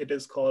 It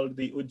is called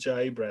the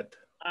Ujjayi breath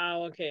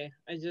Oh, okay.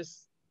 I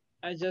just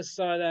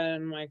saw that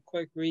in my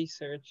quick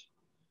research.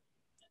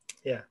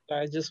 Yeah. So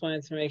I just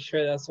wanted to make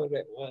sure that's what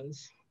it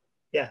was.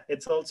 Yeah,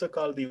 it's also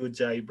called the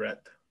Ujjayi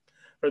breath.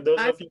 For those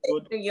I of you who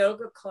took a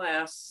yoga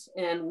class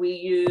and we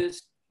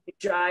used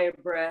Jaya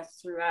breath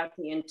throughout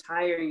the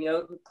entire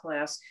yoga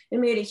class. It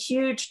made a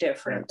huge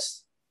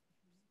difference.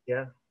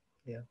 yeah.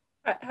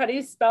 How do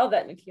you spell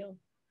that, Nikhil?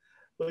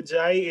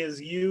 Ujjayi is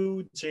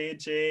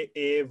Ujjayi.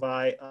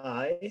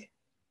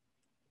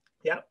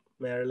 Yeah,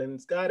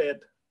 Marilyn's got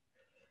it.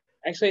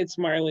 Actually, it's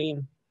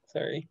Marlene.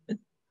 Sorry.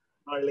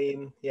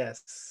 Marlene,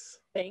 yes.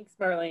 Thanks,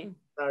 Marlene.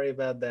 Sorry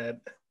about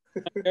that.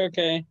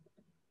 Okay.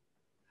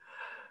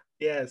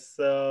 Yes,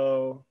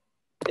 so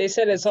They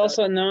said it's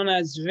also known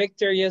as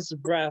victorious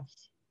breath.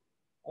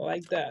 I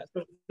like that.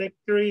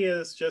 victory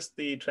is just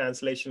the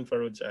translation for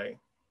Ujjayi.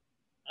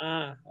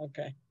 Ah,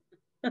 okay.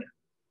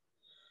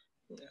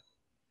 Yeah.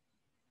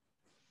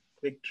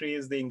 Victory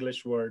is the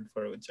English word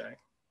for Ujjayi.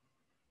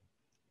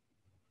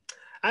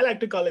 I like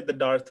to call it the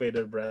Darth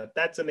Vader breath.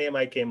 That's a name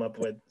I came up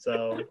with.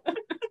 So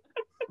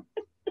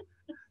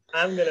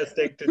I'm going to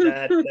stick to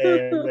that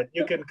name, but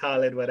you can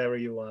call it whatever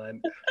you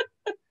want.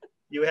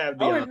 You have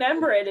the I'll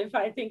remember it if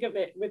I think of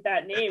it with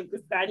that name,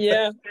 because that's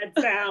Yeah. that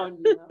sound.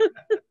 You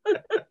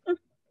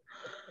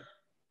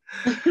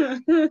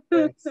know?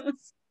 Yes.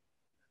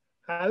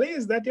 Holly,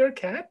 is that your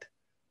cat?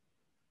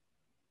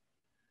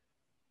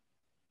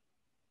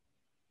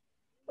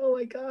 Oh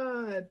my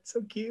God,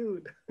 so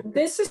cute.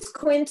 This is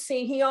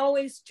Quincy. He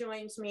always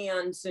joins me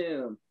on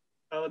Zoom.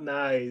 Oh,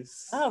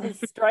 nice. Oh, his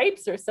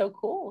stripes are so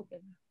cool.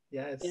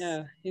 Yes.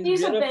 Yeah, he's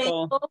He's a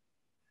beautiful. Bengal.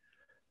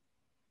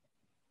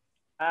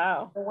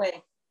 Wow.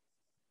 Away.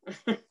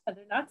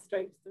 They're not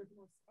stripes, they're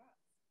more spots.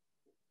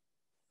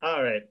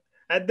 All right.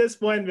 At this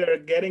point, we're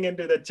getting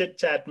into the chit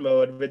chat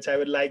mode, which I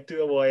would like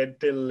to avoid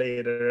till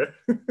later.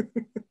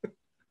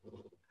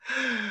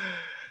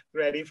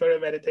 Ready for a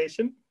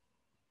meditation?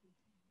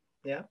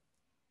 Yeah?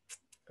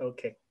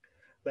 Okay.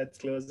 Let's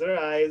close our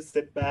eyes,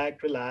 sit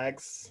back,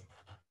 relax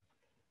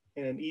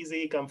in an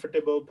easy,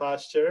 comfortable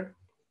posture.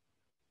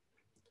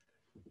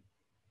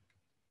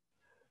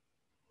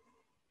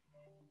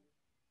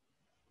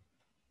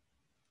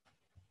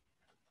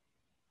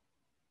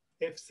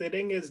 If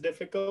sitting is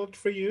difficult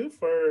for you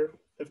for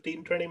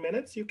 15, 20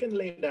 minutes, you can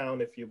lay down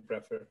if you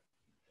prefer.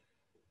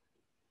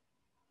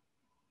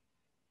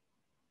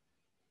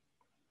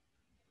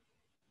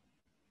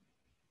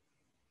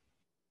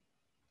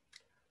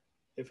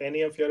 If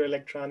any of your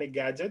electronic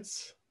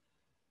gadgets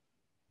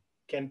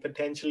can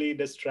potentially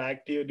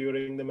distract you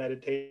during the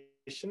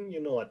meditation, you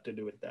know what to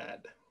do with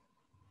that.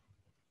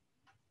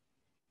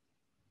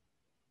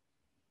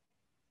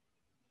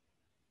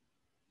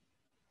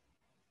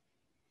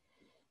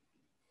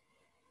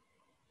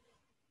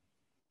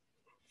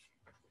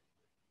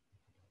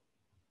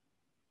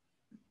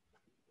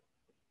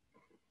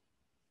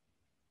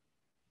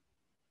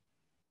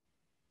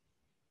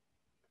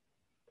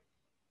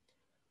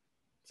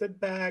 Sit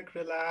back,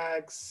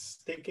 relax,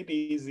 take it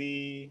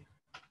easy.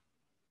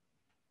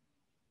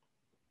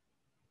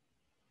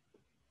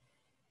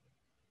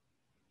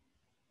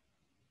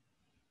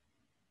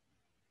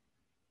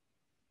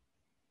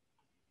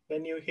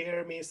 When you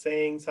hear me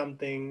saying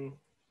something,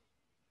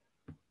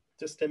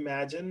 just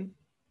imagine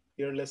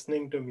you're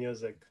listening to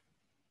music.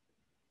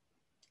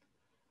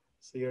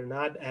 So you're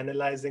not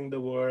analyzing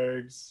the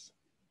words.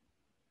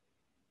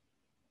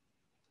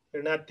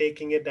 You're not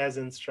taking it as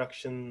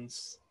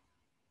instructions.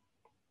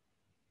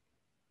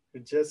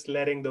 You're just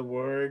letting the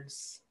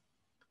words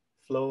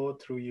flow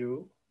through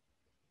you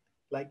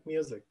like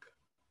music.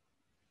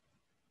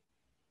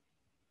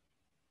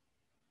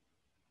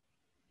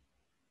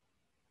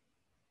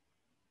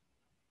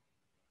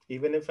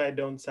 Even if I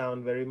don't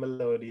sound very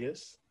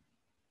melodious,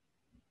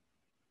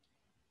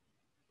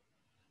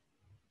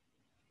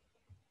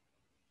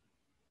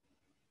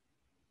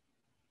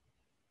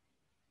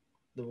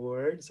 the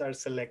words are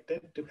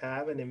selected to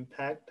have an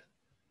impact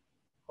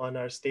on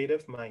our state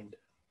of mind.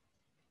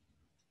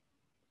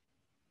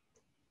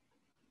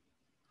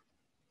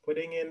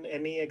 Putting in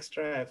any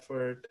extra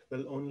effort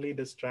will only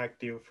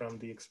distract you from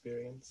the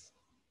experience.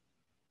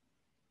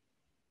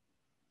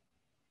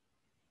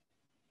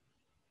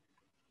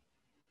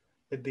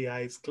 With the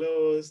eyes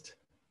closed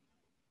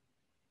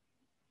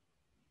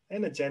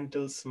and a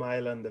gentle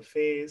smile on the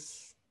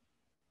face,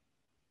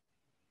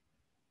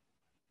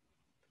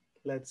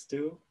 let's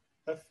do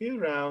a few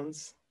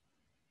rounds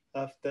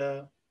of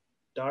the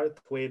Darth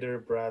Vader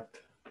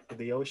breath,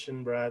 the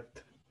ocean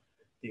breath,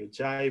 the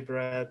Ujjayi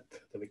breath,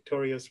 the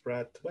victorious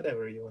breath,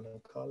 whatever you want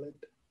to call it.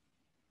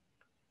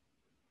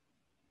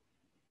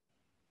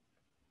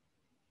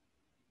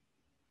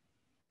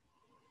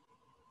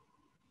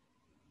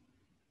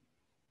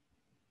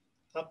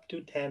 Up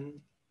to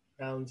 10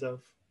 rounds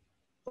of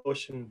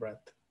ocean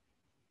breath.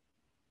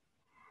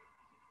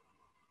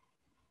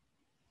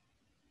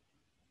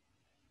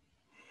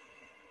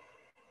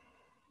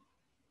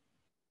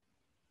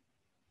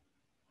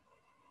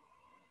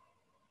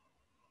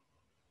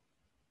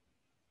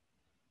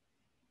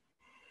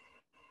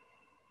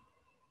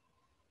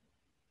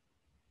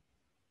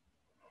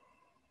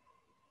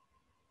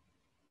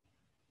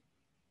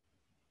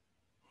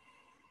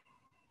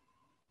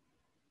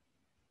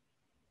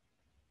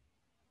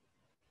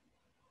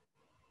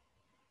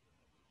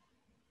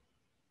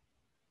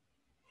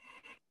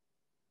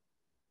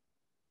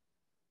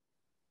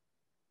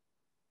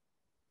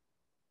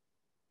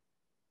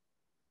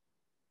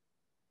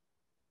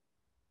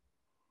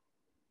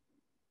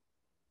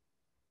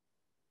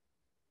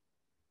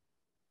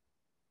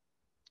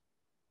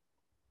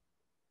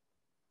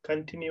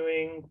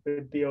 Continuing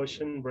with the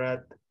ocean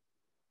breath,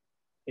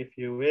 if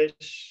you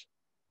wish,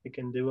 you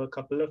can do a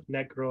couple of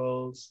neck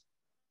rolls,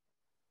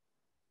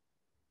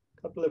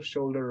 a couple of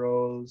shoulder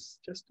rolls,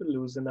 just to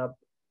loosen up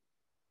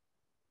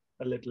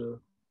a little.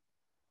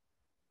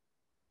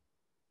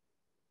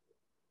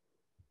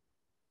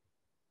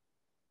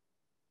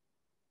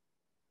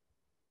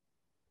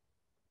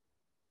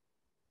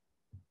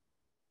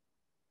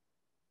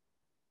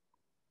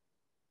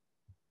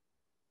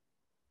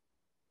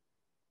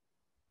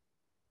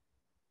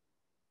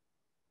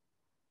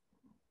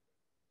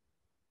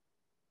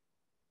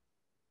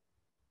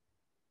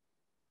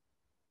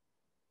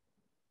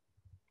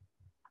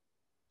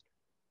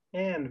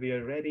 And we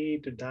are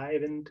ready to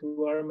dive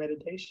into our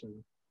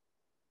meditation.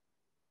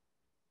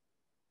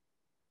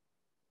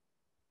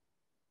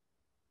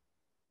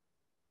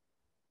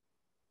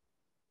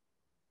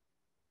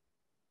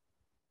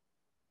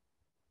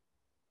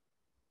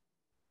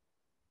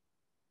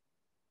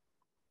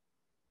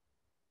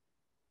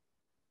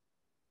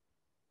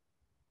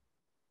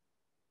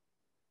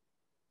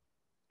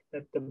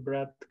 Let the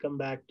breath come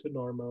back to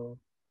normal.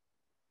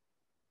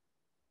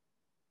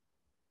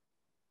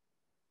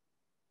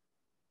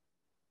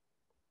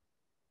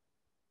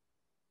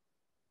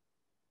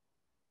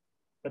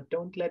 But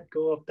don't let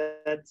go of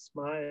that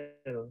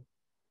smile.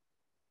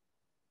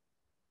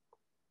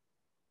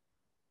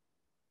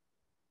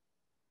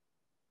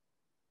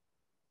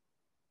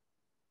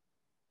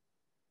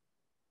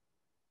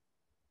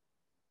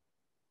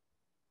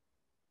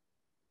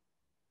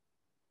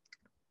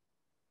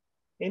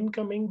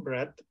 Incoming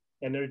breath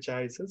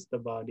energizes the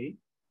body,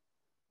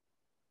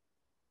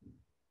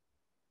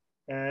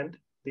 and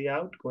the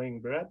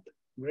outgoing breath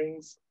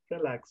brings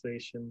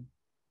relaxation.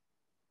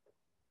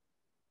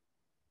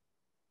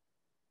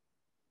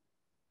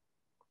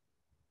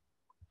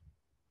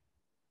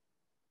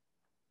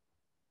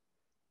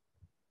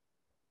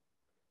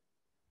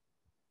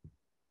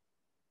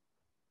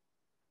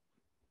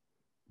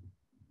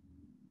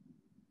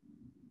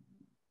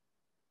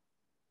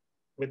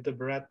 With the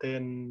breath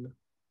in,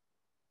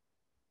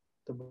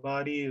 the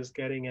body is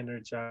getting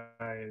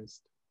energized.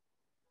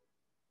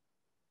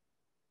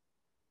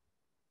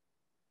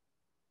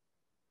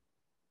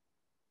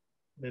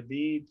 With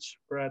each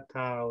breath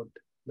out,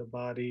 the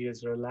body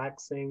is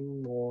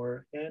relaxing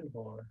more and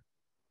more.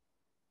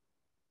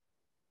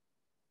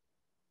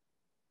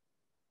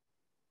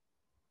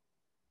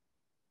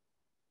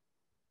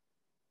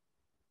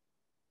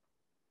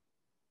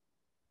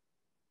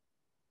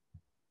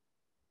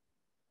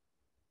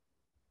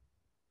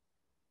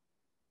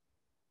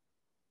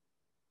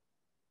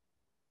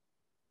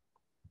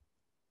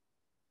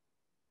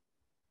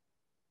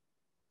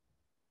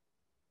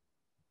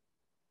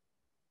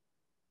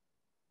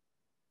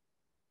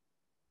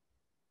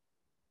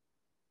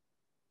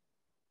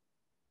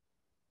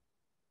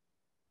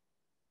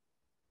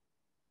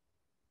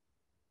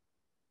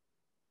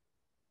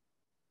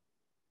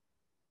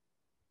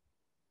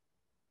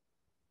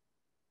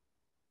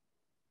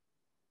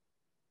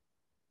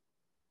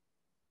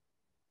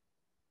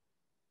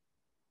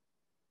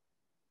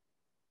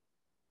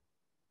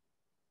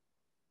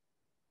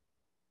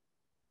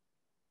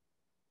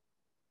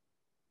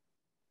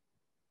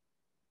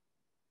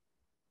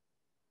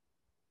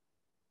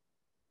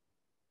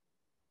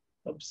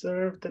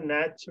 Observe the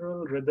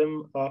natural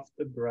rhythm of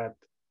the breath.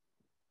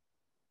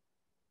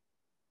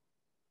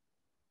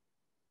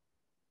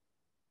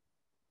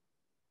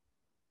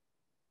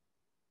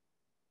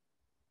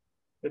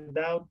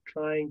 Without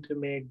trying to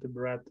make the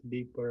breath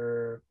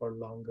deeper or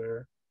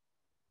longer.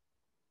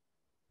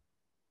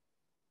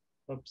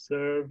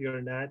 Observe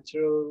your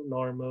natural,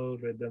 normal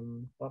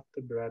rhythm of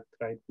the breath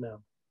right now.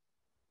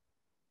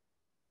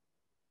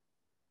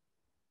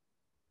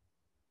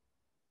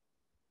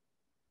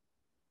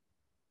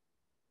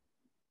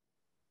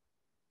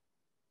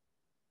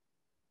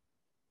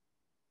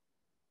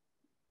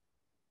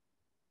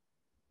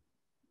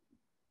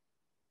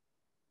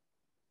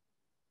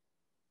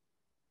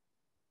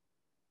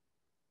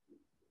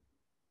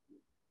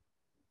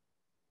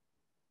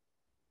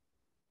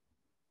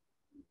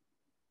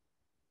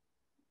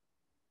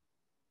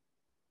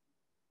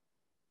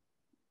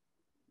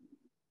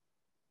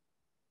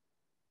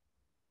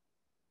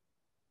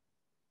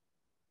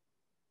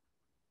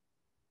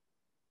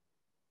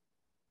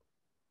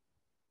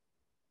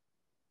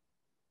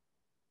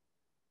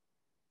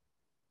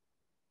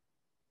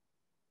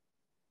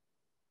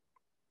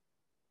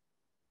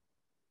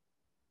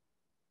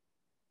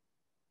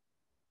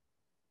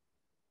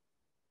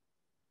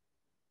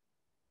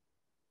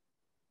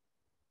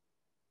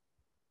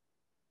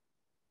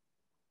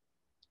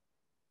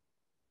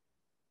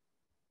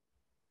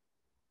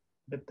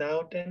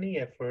 Without any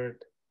effort,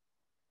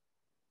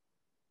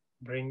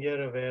 bring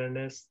your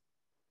awareness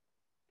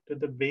to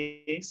the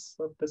base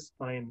of the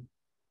spine.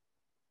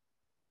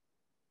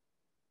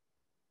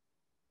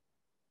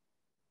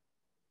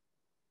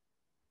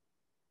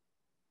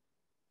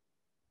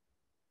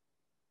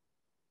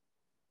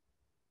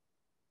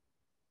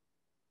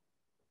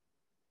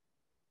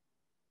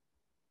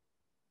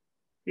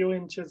 few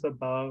inches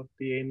above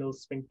the anal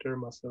sphincter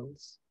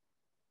muscles.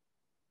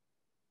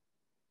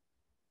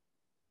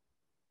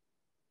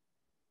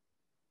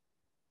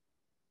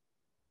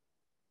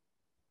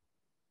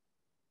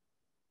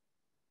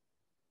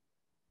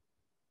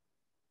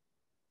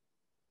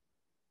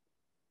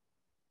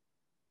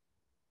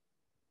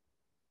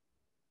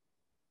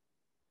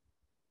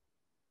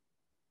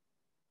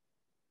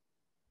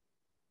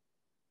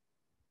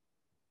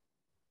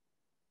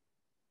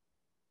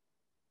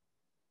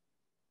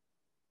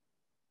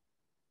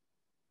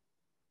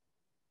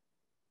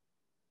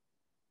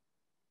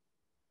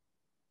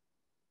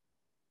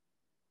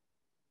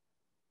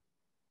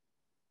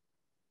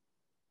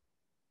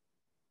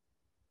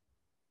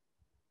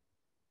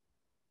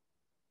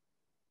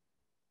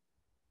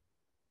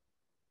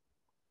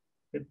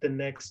 With the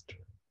next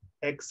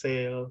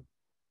exhale,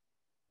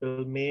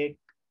 we'll make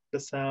the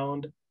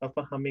sound of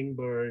a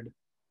hummingbird.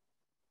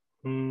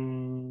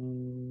 Hmm.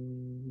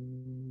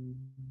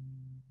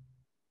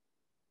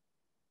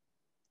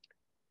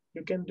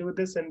 You can do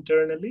this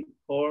internally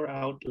or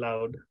out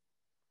loud,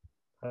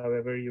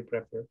 however you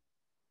prefer.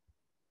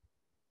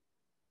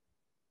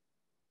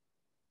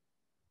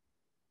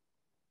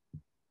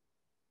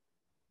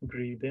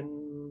 Breathe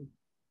in.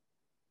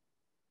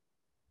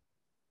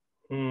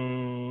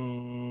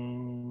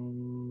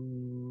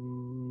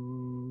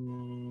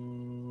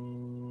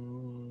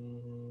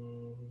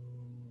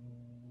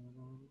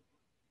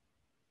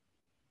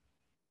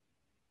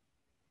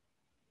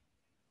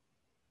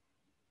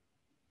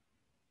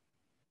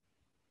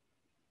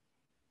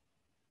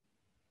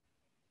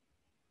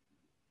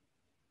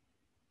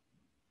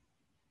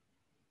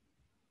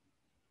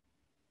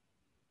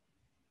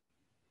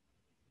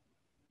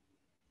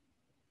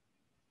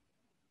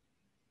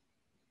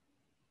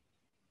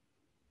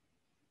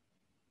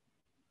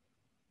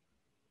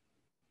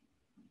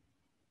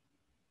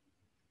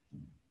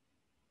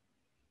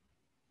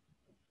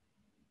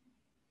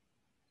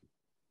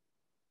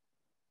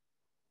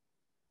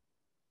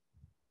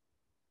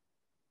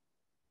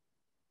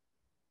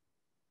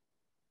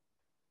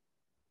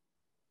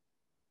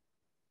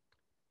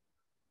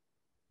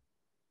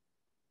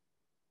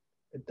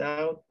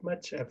 Without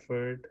much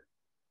effort,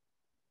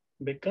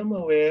 become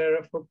aware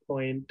of a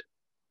point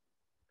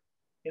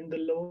in the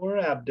lower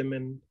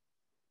abdomen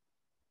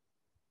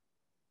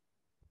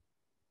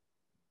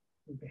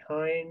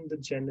behind the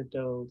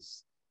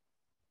genitals.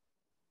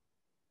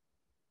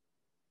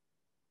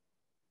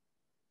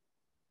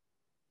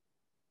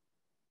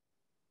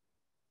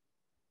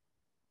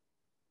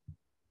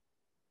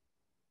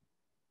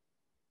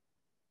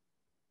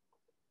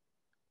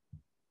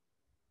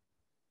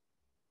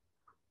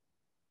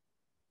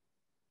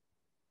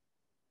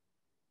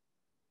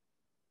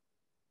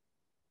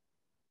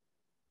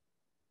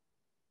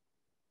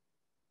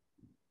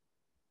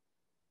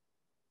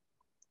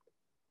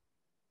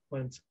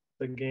 Once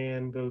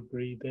again, we'll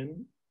breathe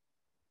in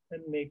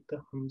and make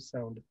the hum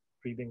sound,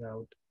 breathing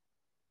out.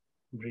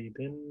 Breathe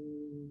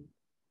in.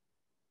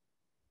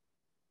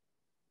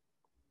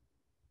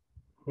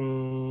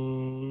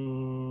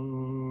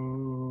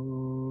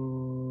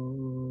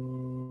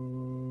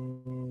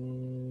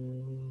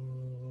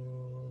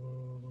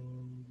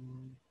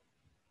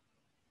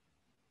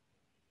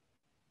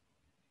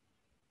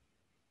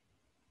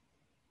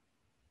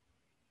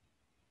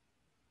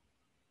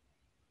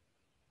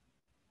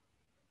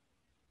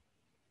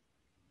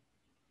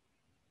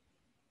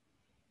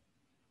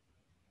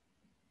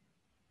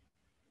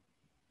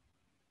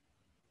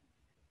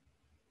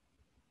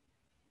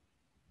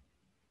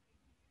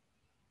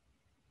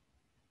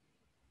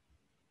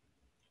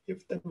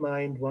 If the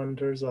mind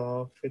wanders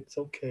off, it's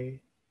okay.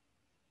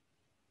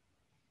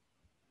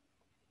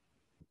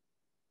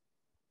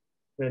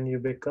 When you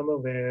become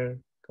aware,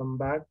 come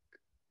back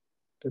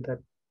to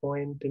that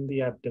point in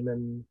the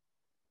abdomen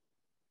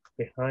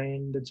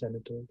behind the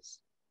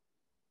genitals.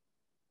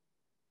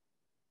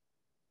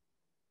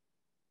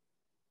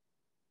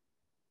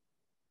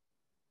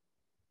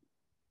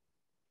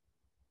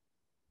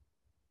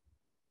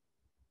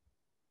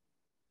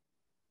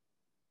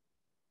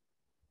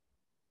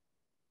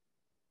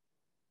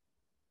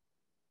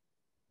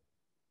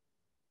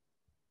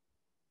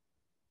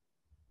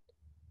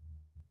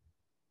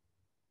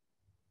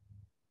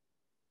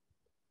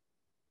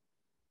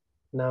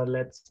 Now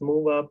let's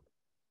move up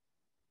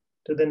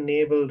to the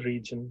navel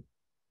region,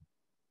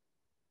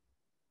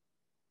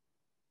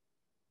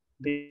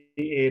 the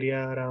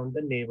area around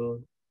the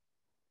navel.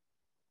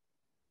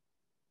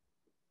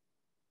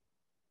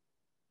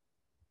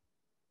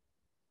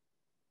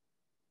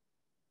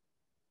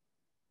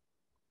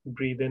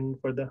 Breathe in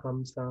for the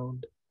hum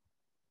sound.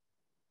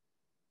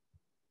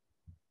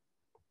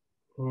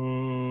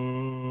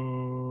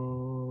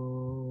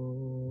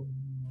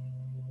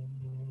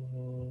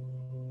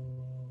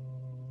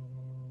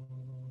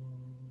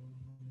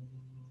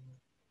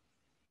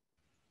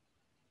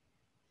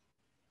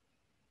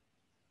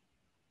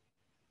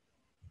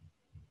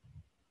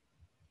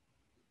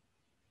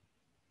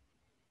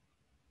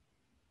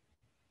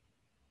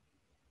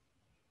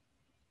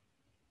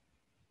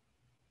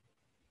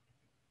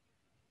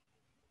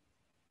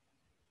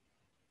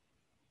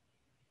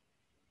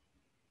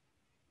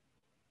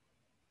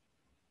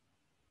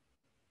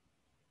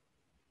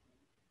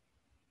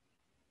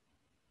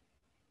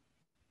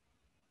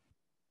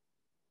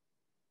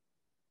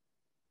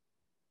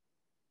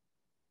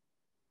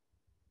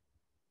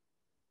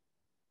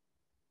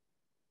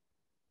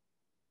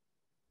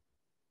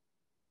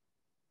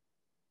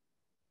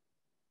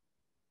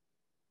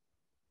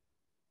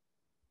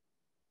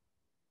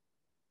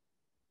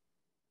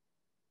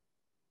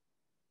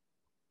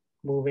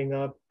 moving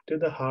up to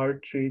the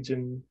heart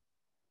region.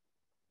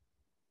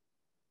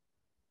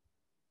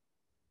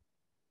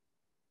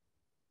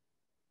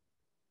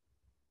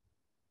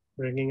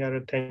 Bringing our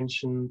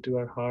attention to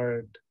our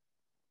heart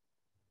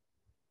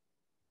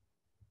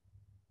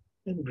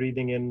and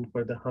breathing in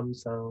for the hum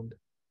sound.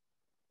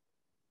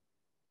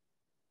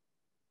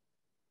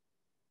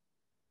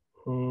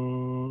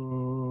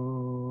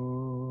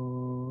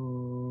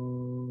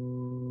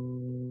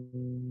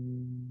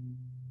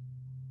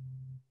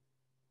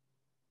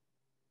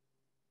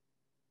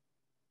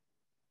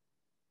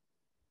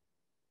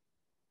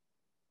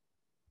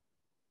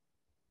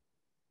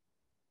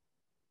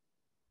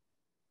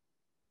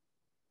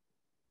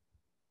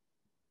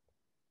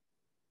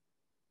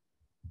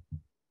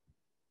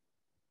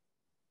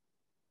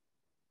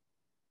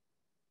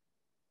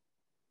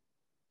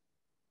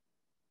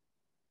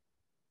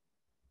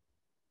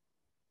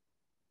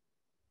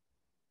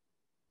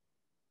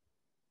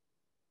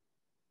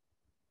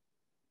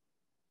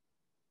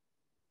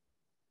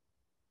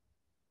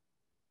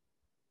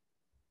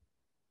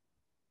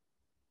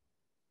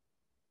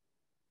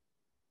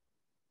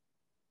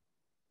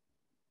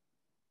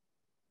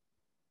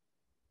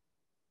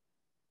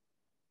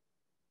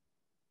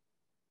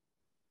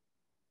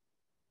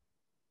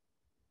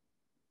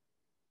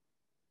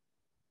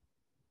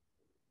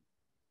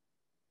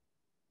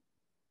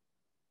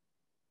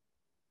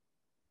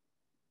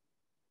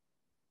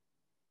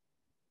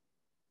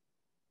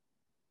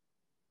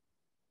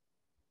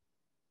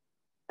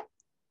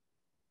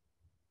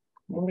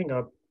 Moving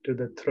up to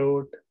the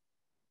throat.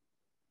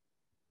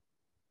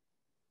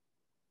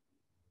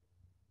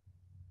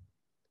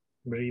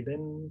 Breathe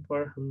in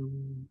for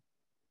hum.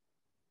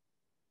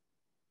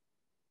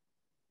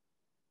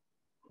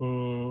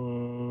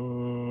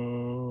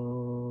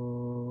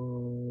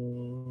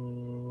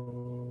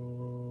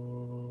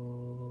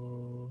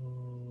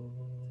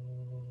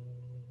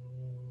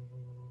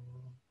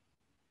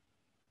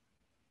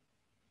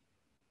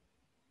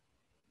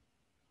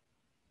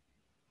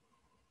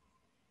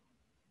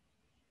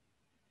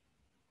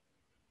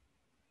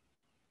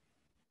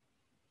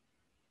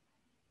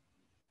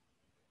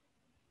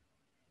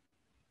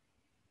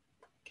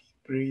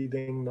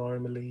 Breathing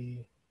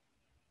normally.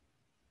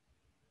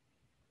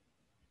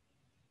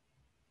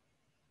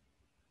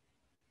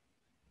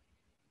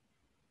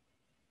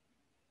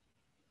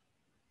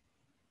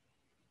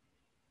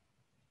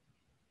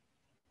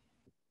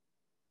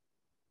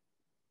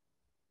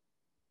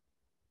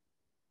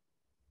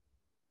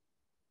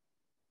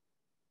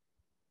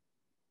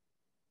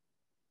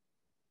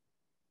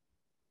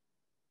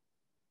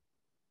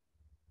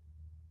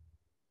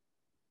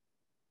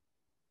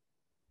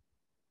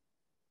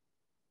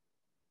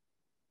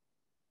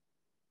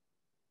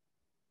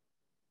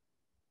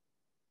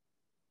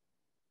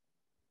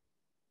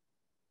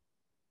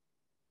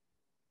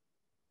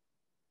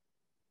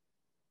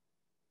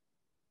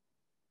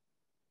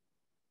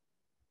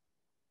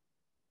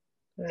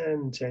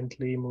 And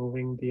gently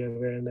moving the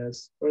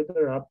awareness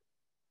further up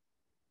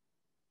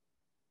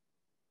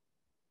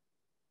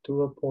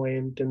to a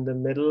point in the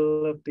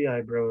middle of the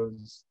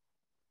eyebrows,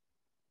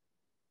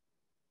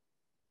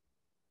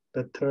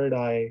 the third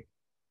eye.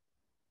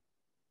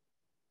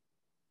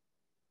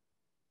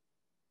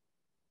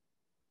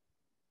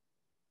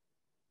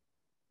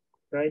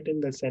 Right in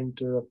the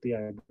center of the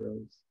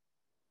eyebrows,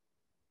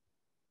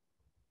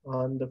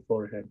 on the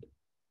forehead.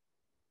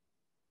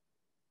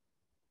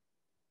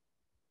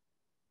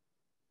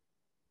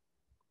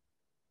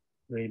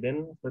 Breathe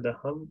in for the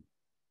hum.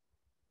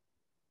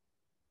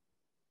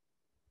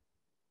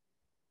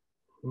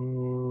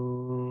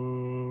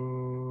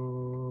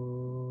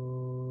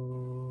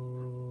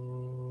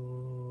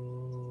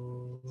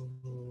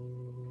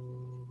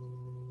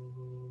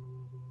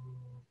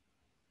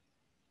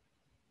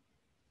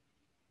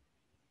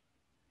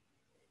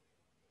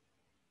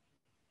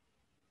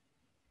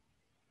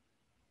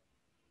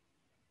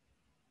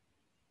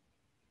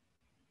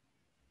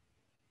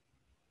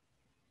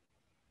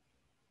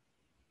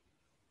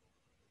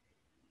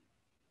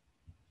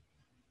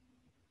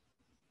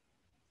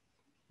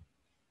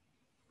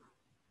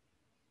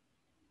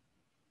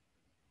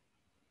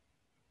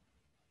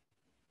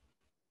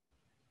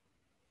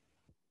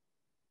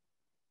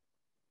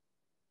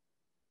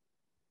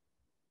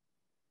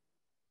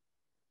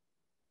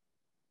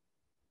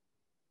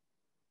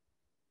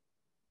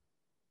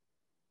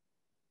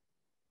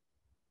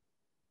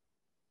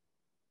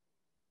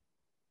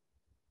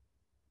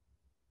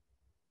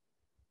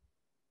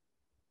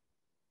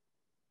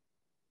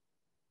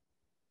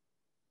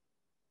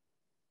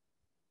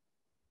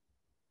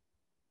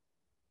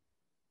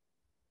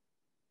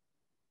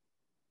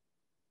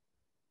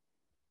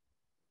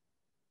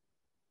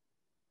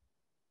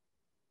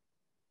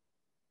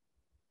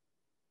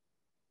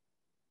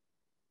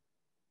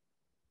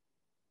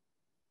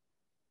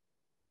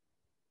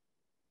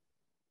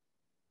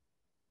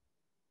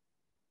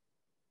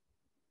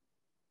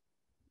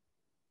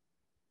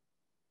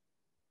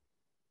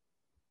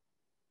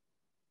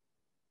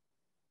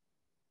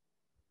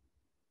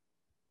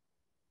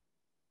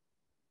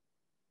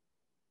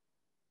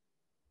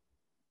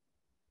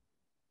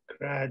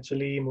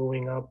 Gradually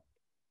moving up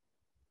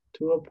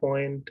to a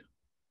point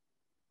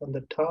on the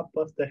top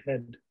of the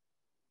head,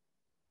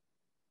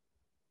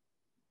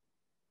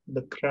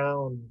 the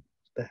crown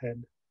of the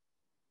head.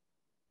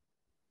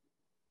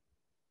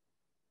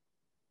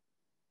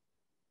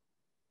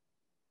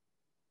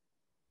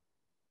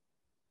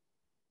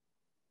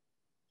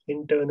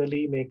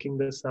 Internally making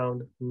the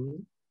sound hmm.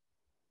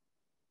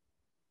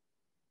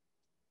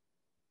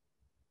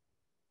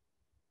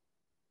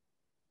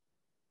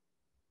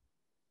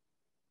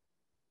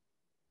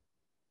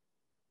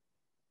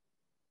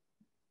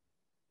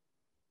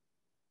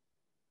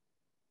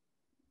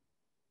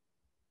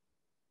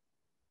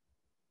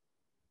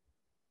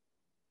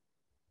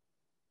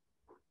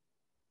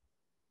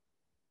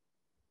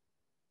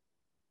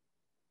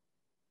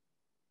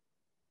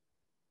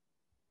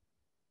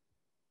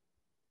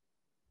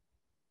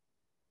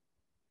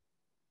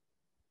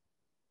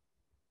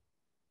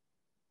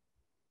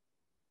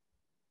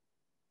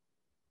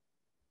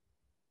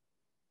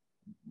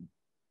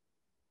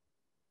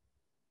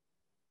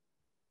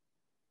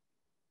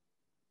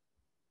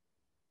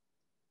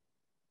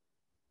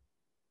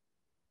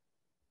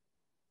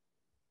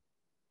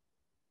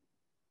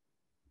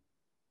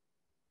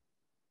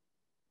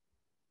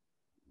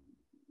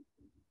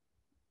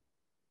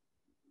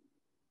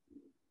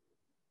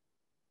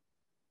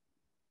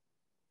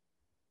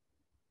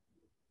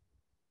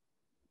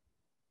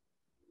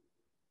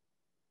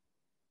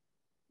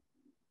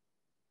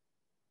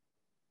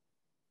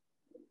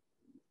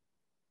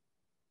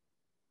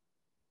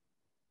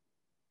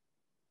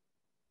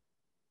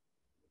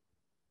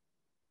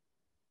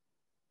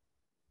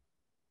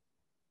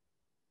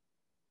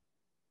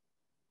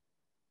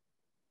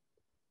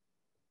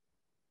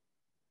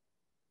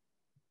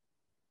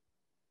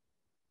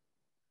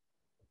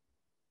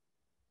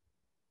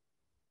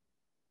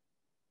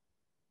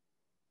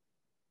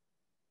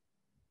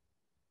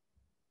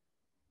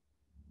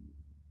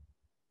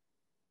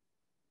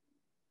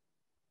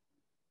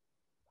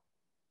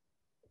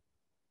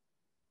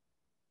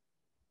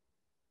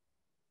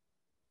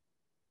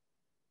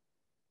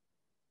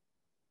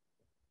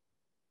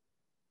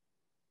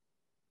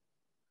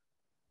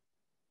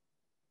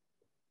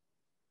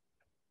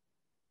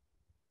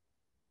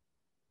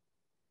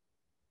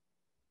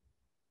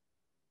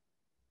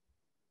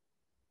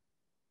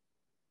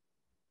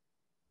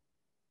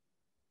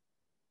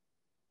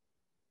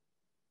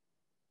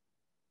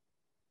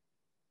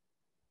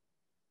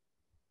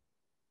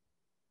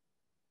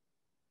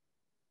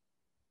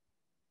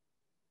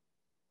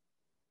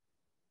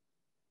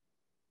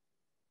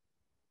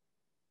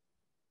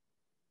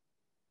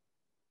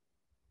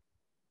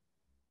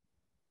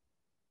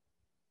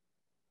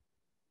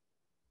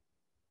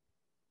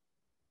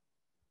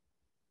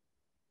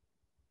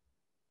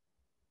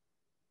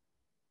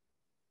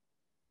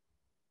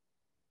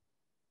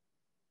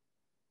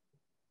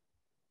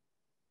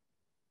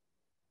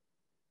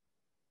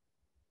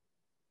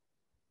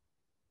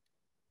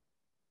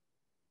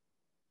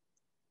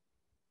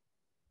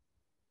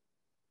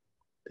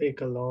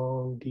 Take a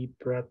long, deep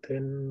breath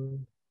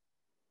in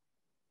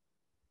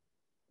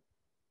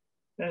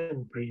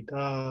and breathe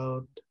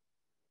out.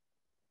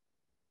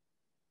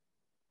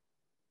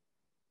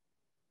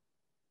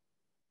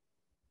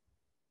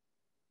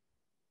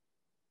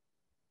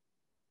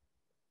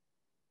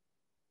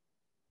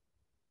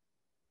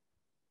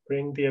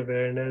 Bring the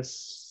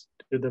awareness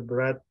to the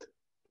breath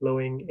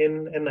flowing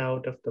in and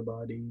out of the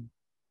body.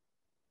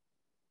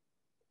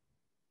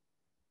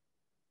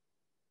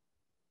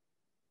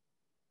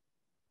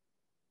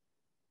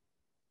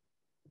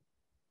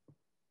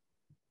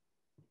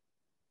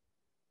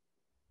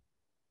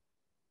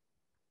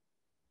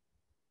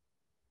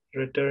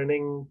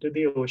 Returning to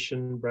the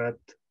ocean breath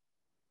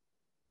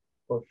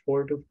for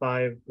 4 to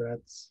 5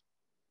 breaths.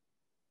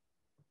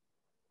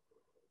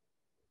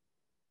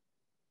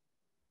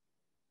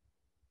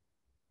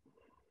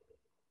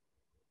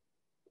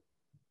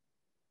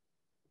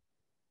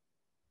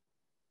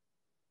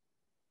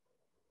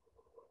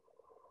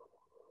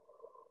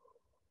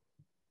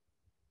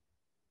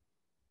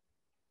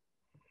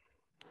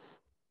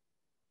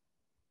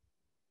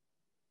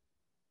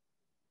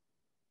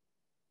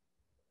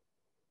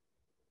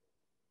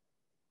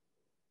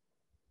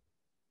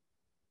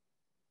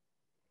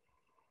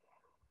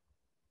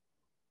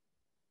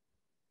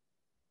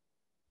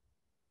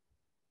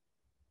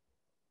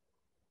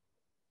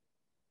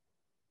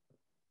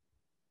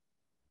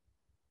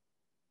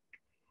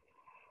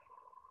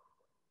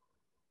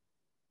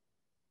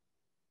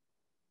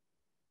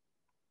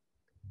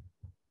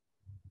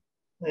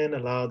 And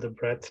allow the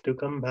breath to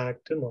come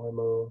back to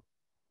normal.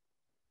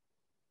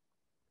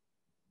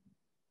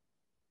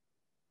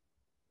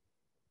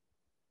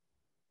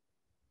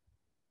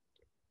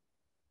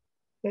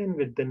 And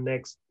with the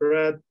next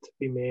breath,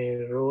 we may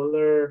roll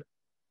our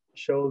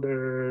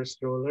shoulders,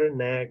 roll our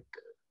neck.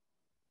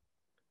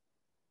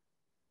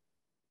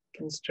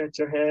 You can stretch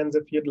your hands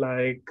if you'd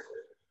like.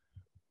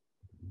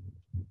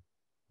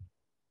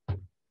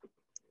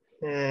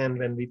 And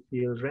when we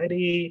feel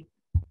ready,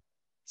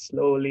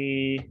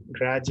 slowly,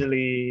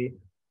 gradually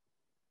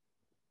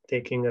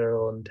taking our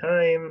own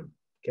time,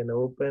 can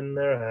open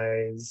our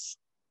eyes.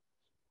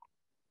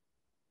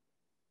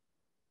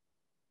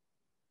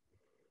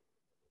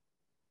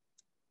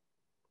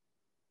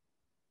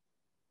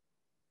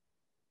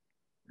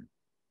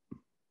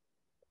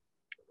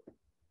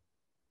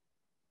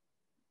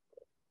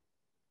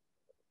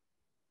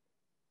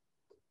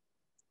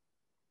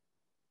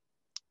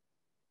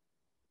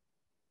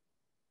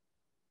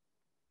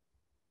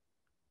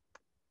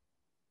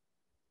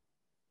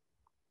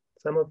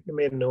 Some of you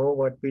may know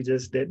what we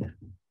just did.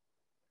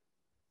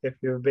 If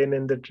you've been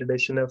in the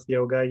tradition of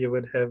yoga, you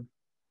would have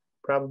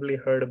probably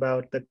heard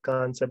about the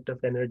concept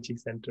of energy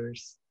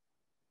centers.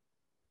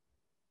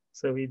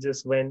 So we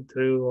just went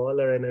through all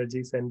our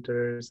energy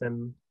centers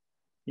and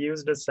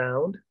used a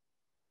sound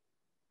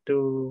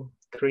to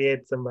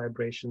create some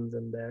vibrations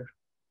in there.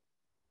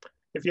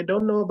 If you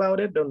don't know about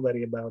it, don't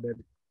worry about it.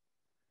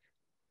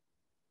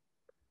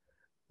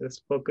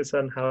 Just focus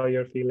on how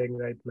you're feeling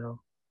right now.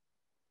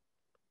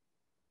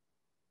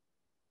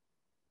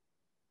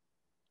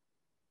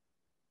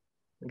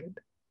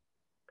 Good.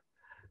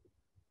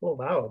 Oh,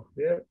 wow,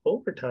 we're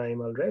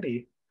overtime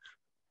already.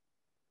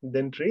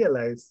 Didn't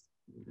realize.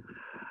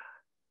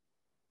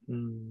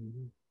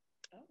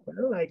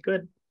 Well, I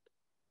could.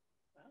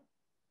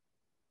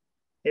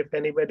 If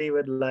anybody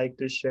would like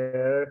to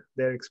share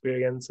their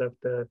experience of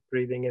the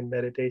breathing and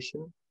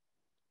meditation,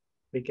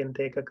 we can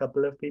take a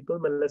couple of people.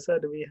 Melissa,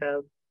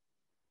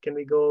 can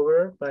we go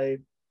over by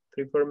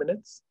 3-4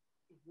 minutes?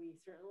 We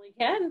certainly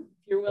can,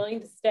 if you're willing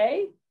to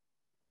stay.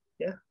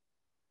 Yeah.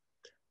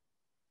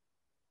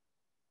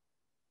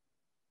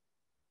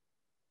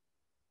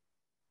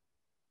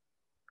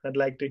 I'd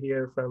like to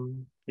hear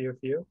from a few of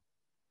you.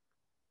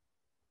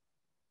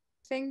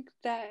 I think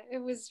that it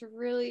was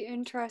really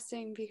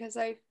interesting because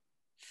I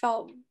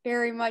felt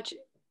very much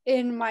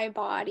in my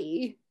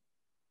body,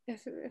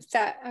 if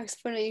that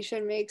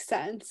explanation makes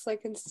sense.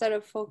 Like, instead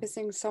of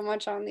focusing so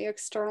much on the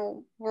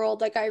external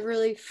world, like I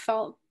really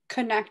felt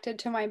connected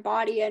to my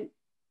body and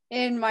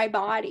in my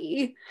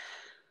body.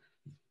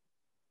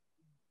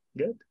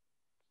 Good,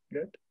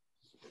 good.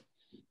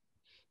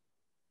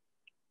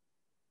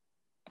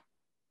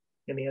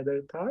 Any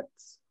other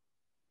thoughts?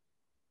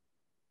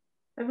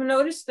 I've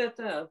noticed that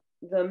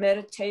the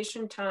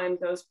meditation time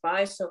goes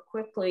by so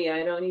quickly.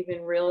 I don't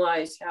even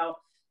realize how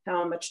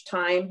much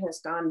time has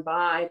gone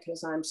by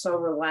because I'm so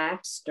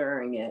relaxed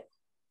during it.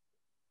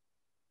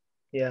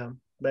 Yeah,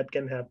 that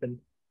can happen.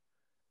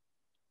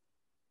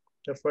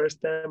 The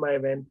first time I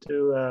went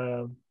to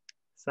a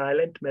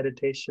silent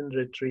meditation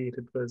retreat,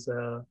 it was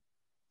a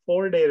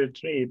 4-day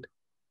retreat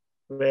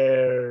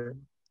where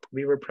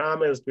we were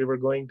promised we were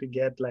going to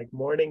get like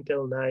morning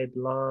till night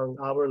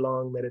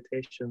hour-long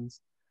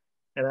meditations.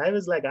 And I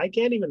was like, I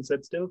can't even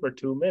sit still for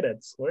 2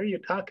 minutes. What are you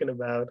talking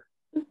about?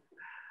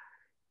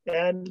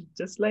 And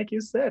just like you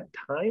said,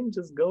 time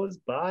just goes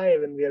by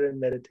when we are in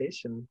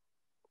meditation.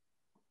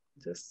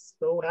 Just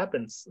so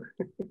happens.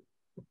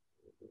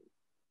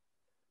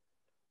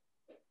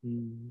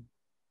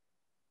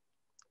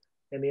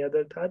 Any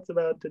other thoughts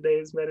about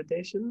today's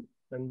meditation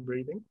and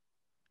breathing?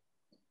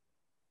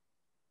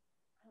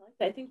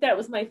 I think that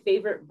was my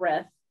favorite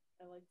breath.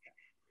 I like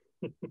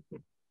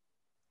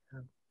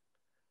that.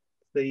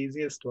 The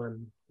easiest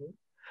one.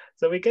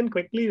 So we can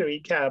quickly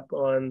recap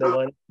on the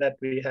ones that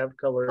we have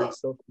covered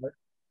so far.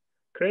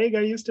 Craig,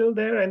 are you still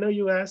there? I know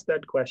you asked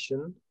that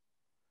question.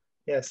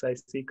 Yes, I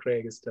see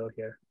Craig is still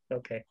here.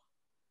 Okay.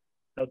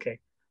 Okay.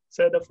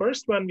 So the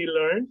first one we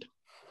learned,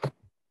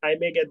 I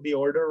may get the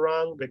order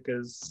wrong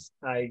because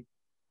I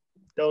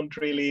don't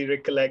really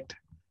recollect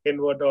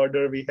in what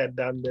order we had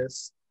done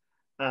this.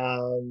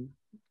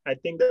 I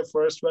think the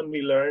first one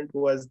we learned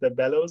was the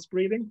bellows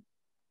breathing.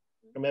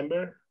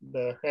 Remember,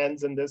 the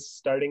hands in this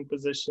starting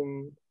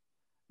position,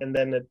 and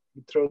then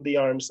you throw the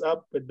arms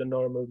up with the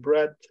normal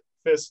breath,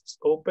 fists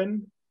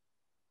open.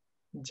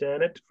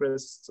 Janet,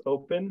 fists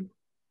open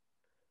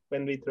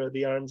when we throw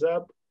the arms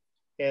up.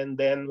 And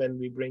then when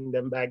we bring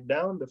them back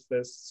down, the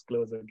fists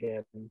close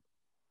again.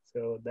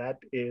 So that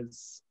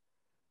is,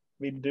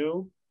 we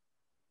do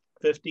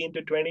 15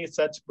 to 20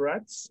 such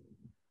breaths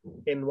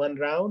in one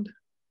round.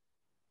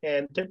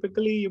 And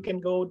typically you can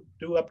go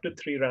do up to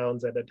 3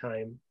 rounds at a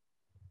time.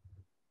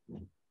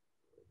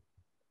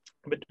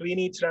 Between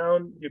each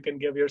round, you can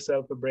give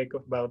yourself a break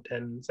of about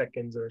 10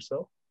 seconds or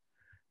so.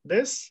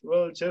 This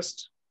will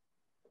just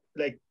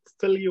like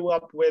fill you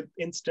up with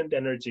instant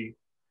energy.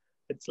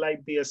 It's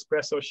like the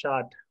espresso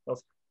shot of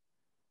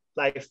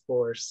life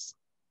force.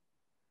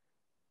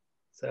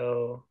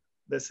 So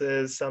this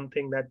is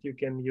something that you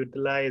can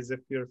utilize if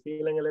you're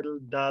feeling a little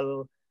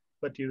dull,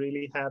 but you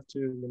really have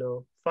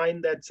to,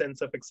 find that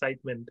sense of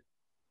excitement.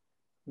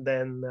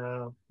 Then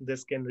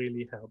this can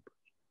really help.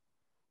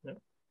 Yeah.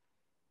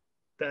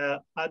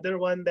 The other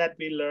one that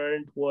we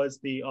learned was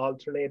the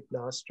alternate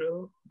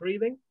nostril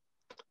breathing.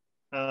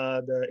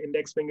 The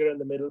index finger and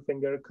the middle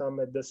finger come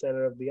at the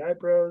center of the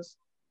eyebrows.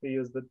 We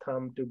use the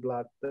thumb to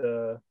block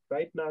the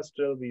right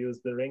nostril. We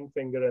use the ring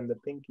finger and the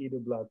pinky to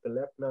block the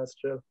left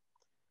nostril.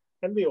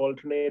 And we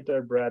alternate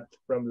our breath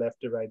from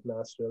left to right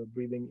nostril,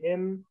 breathing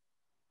in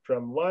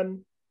from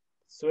one,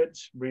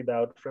 switch, breathe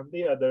out from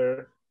the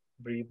other,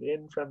 breathe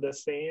in from the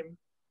same,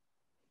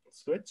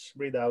 switch,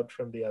 breathe out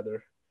from the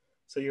other.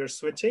 So you're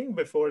switching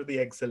before the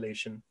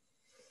exhalation.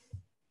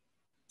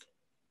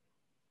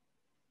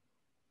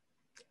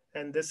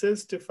 And this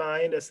is to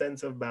find a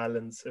sense of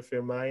balance. If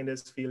your mind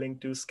is feeling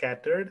too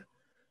scattered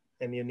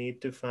and you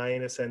need to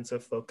find a sense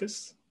of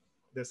focus,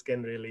 this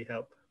can really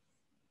help.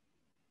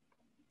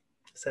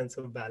 Sense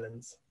of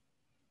balance.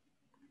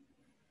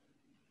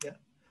 Yeah.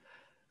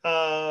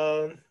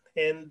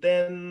 And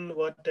then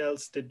what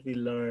else did we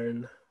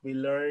learn? We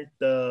learned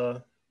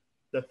the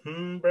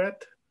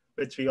breath,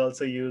 which we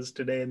also use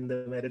today in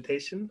the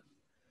meditation,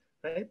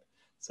 right?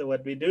 So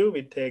what we do,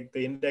 we take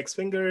the index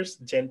fingers,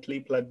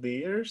 gently plug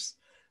the ears,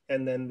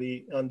 and then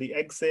we, on the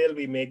exhale,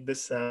 we make the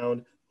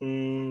sound.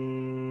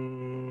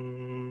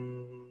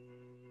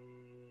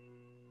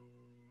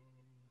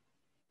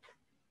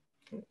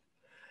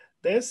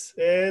 This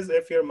is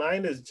if your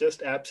mind is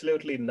just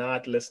absolutely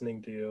not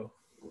listening to you.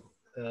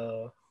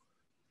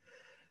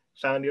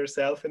 Found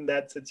yourself in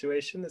that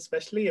situation,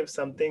 especially if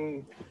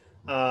something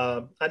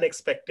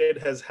unexpected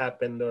has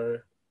happened,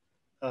 or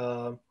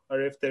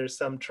if there's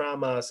some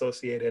trauma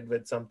associated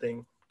with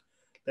something,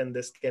 then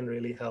this can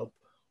really help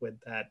with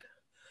that.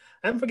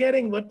 I'm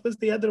forgetting what was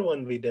the other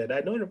one we did. I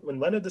know in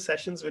one of the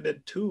sessions we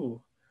did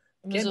two.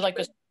 Was it like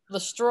the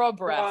straw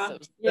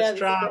breath? The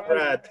straw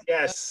breath.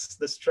 Yes,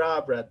 the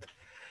straw breath.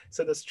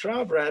 So the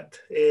straw breath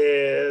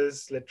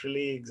is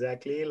literally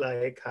exactly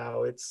like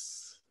how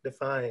it's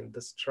defined,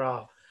 the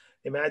straw.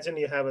 Imagine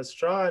you have a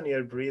straw and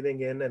you're breathing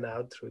in and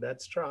out through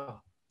that straw.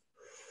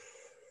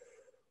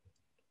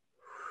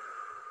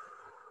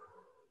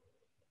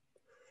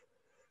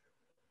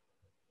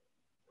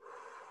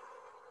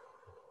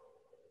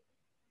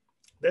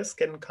 This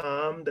can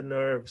calm the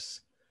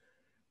nerves.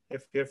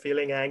 If you're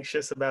feeling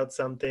anxious about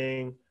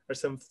something, or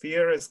some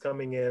fear is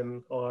coming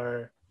in,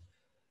 or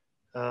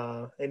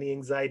any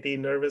anxiety,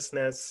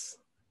 nervousness,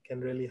 can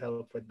really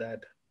help with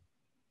that.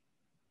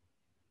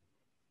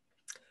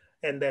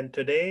 And then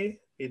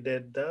today we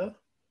did the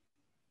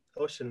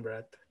ocean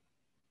breath.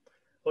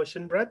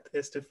 Ocean breath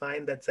is to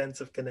find that sense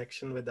of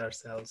connection with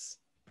ourselves,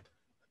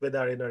 with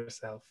our inner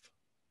self.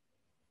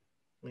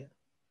 Yeah.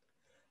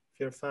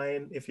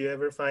 If you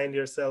ever find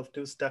yourself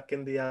too stuck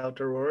in the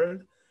outer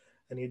world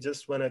and you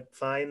just want to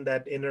find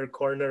that inner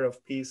corner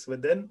of peace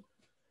within,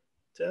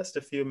 just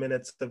a few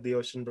minutes of the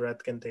ocean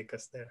breath can take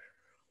us there.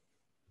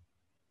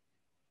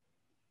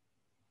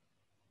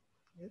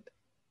 Good.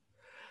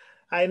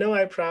 I know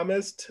I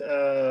promised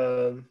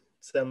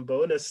some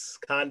bonus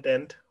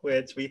content,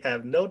 which we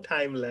have no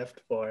time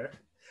left for.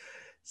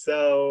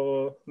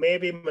 So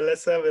maybe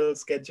Melissa will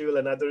schedule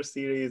another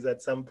series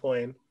at some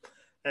point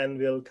and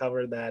we'll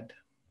cover that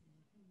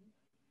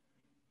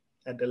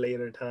at a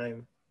later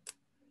time.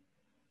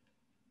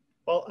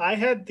 Well, I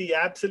had the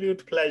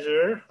absolute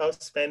pleasure of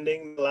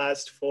spending the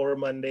last 4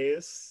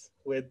 Mondays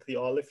with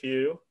all of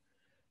you.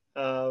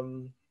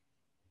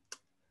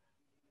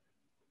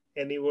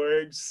 Any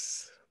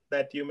words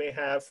that you may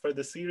have for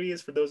the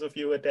series, for those of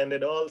you who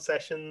attended all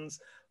sessions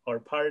or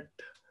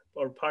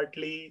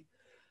partly?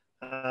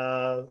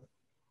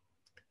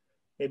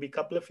 Maybe a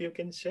couple of you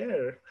can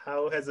share.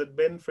 How has it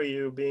been for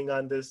you being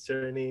on this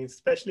journey,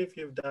 especially if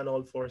you've done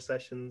all 4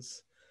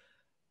 sessions?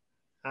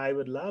 I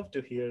would love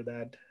to hear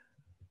that.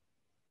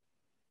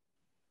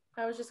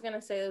 I was just going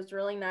to say it was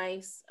really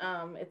nice.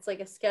 It's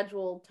like a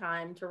scheduled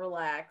time to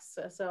relax.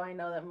 So I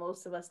know that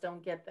most of us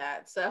don't get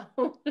that. So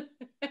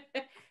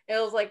it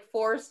was like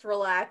forced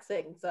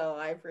relaxing. So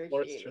I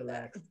appreciate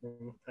that.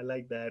 I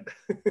like that.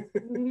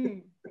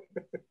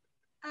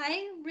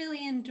 I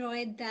really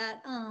enjoyed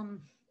that.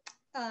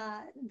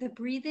 The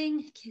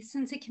breathing,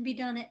 since it can be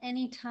done at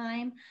any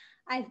time.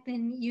 I've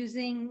been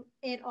using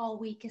it all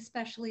week,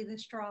 especially the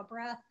straw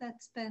breath.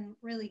 That's been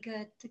really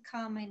good to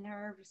calm my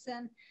nerves,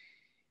 and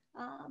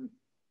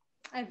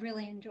I've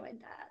really enjoyed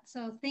that.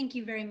 So thank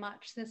you very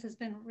much. This has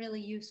been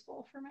really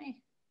useful for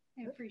me.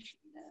 I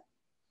appreciate it.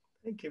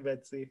 Thank you,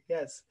 Betsy.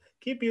 Yes,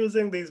 keep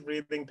using these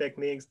breathing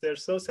techniques. They're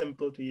so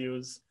simple to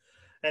use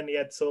and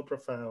yet so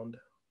profound.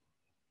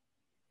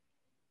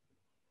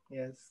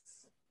 Yes.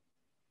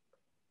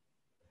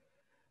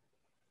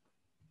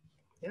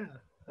 Yeah.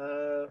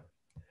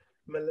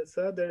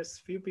 Melissa, there's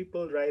few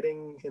people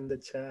writing in the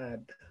chat.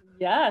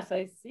 Yes,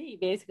 I see.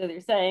 Basically, they're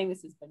saying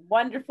this has been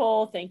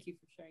wonderful. Thank you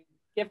for sharing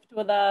your gift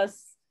with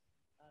us.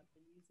 I've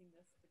been using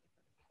this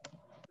for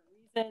different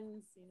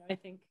reasons. You know, I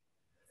think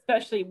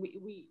especially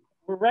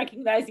we're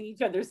recognizing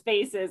each other's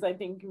faces. I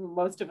think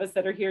most of us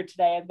that are here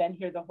today have been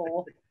here the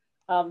whole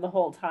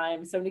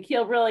time. So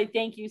Nikhil, really,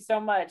 thank you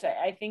so much.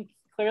 I think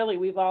clearly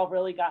we've all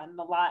really gotten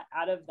a lot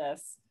out of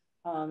this,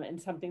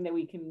 and something that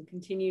we can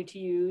continue to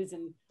use,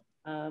 and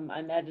I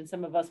imagine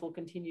some of us will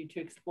continue to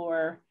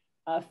explore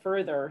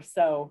further.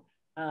 So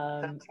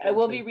I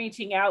will be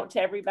reaching out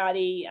to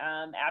everybody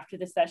after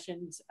the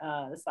sessions,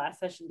 this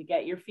last session, to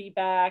get your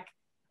feedback.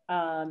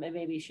 and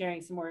maybe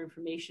sharing some more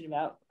information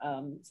about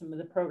some of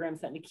the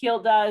programs that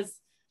Nikhil does.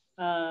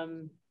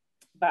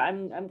 But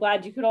I'm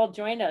glad you could all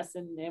join us,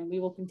 and we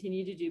will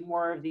continue to do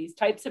more of these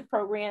types of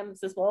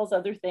programs as well as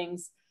other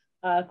things.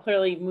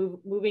 Clearly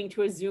moving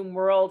to a Zoom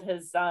world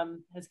has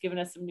given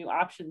us some new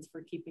options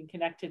for keeping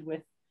connected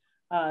with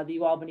the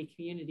UAlbany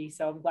community.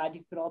 So I'm glad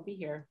you could all be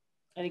here.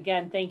 And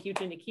again, thank you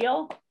to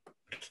Nikhil.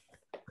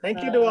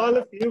 Thank you to all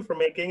of you for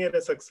making it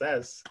a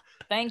success.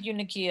 Thank you,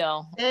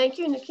 Nikhil. Thank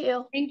you,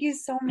 Nikhil. Thank you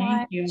so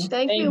much.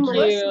 Thank you,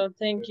 Melissa.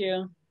 Thank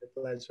you. A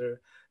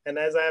pleasure. And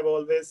as I've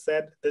always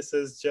said, this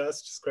is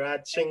just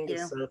scratching the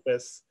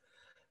surface.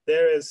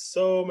 There is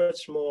so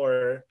much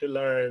more to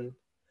learn.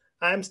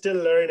 I'm still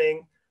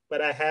learning,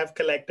 but I have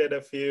collected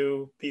a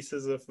few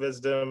pieces of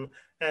wisdom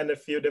and a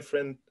few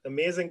different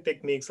amazing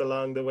techniques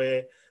along the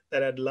way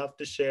that I'd love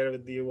to share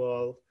with you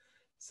all.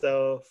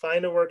 So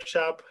find a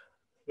workshop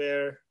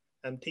where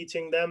I'm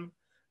teaching them.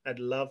 I'd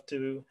love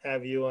to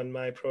have you on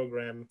my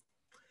program.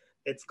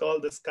 It's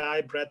called the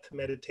Sky Breath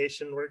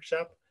Meditation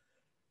Workshop.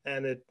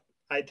 And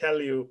I tell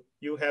you,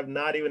 you have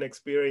not even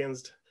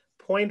experienced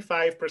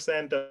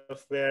 0.5%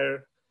 of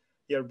where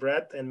your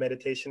breath and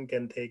meditation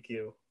can take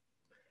you.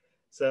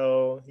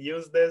 So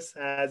use this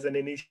as an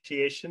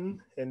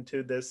initiation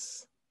into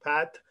this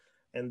path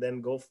and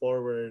then go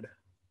forward.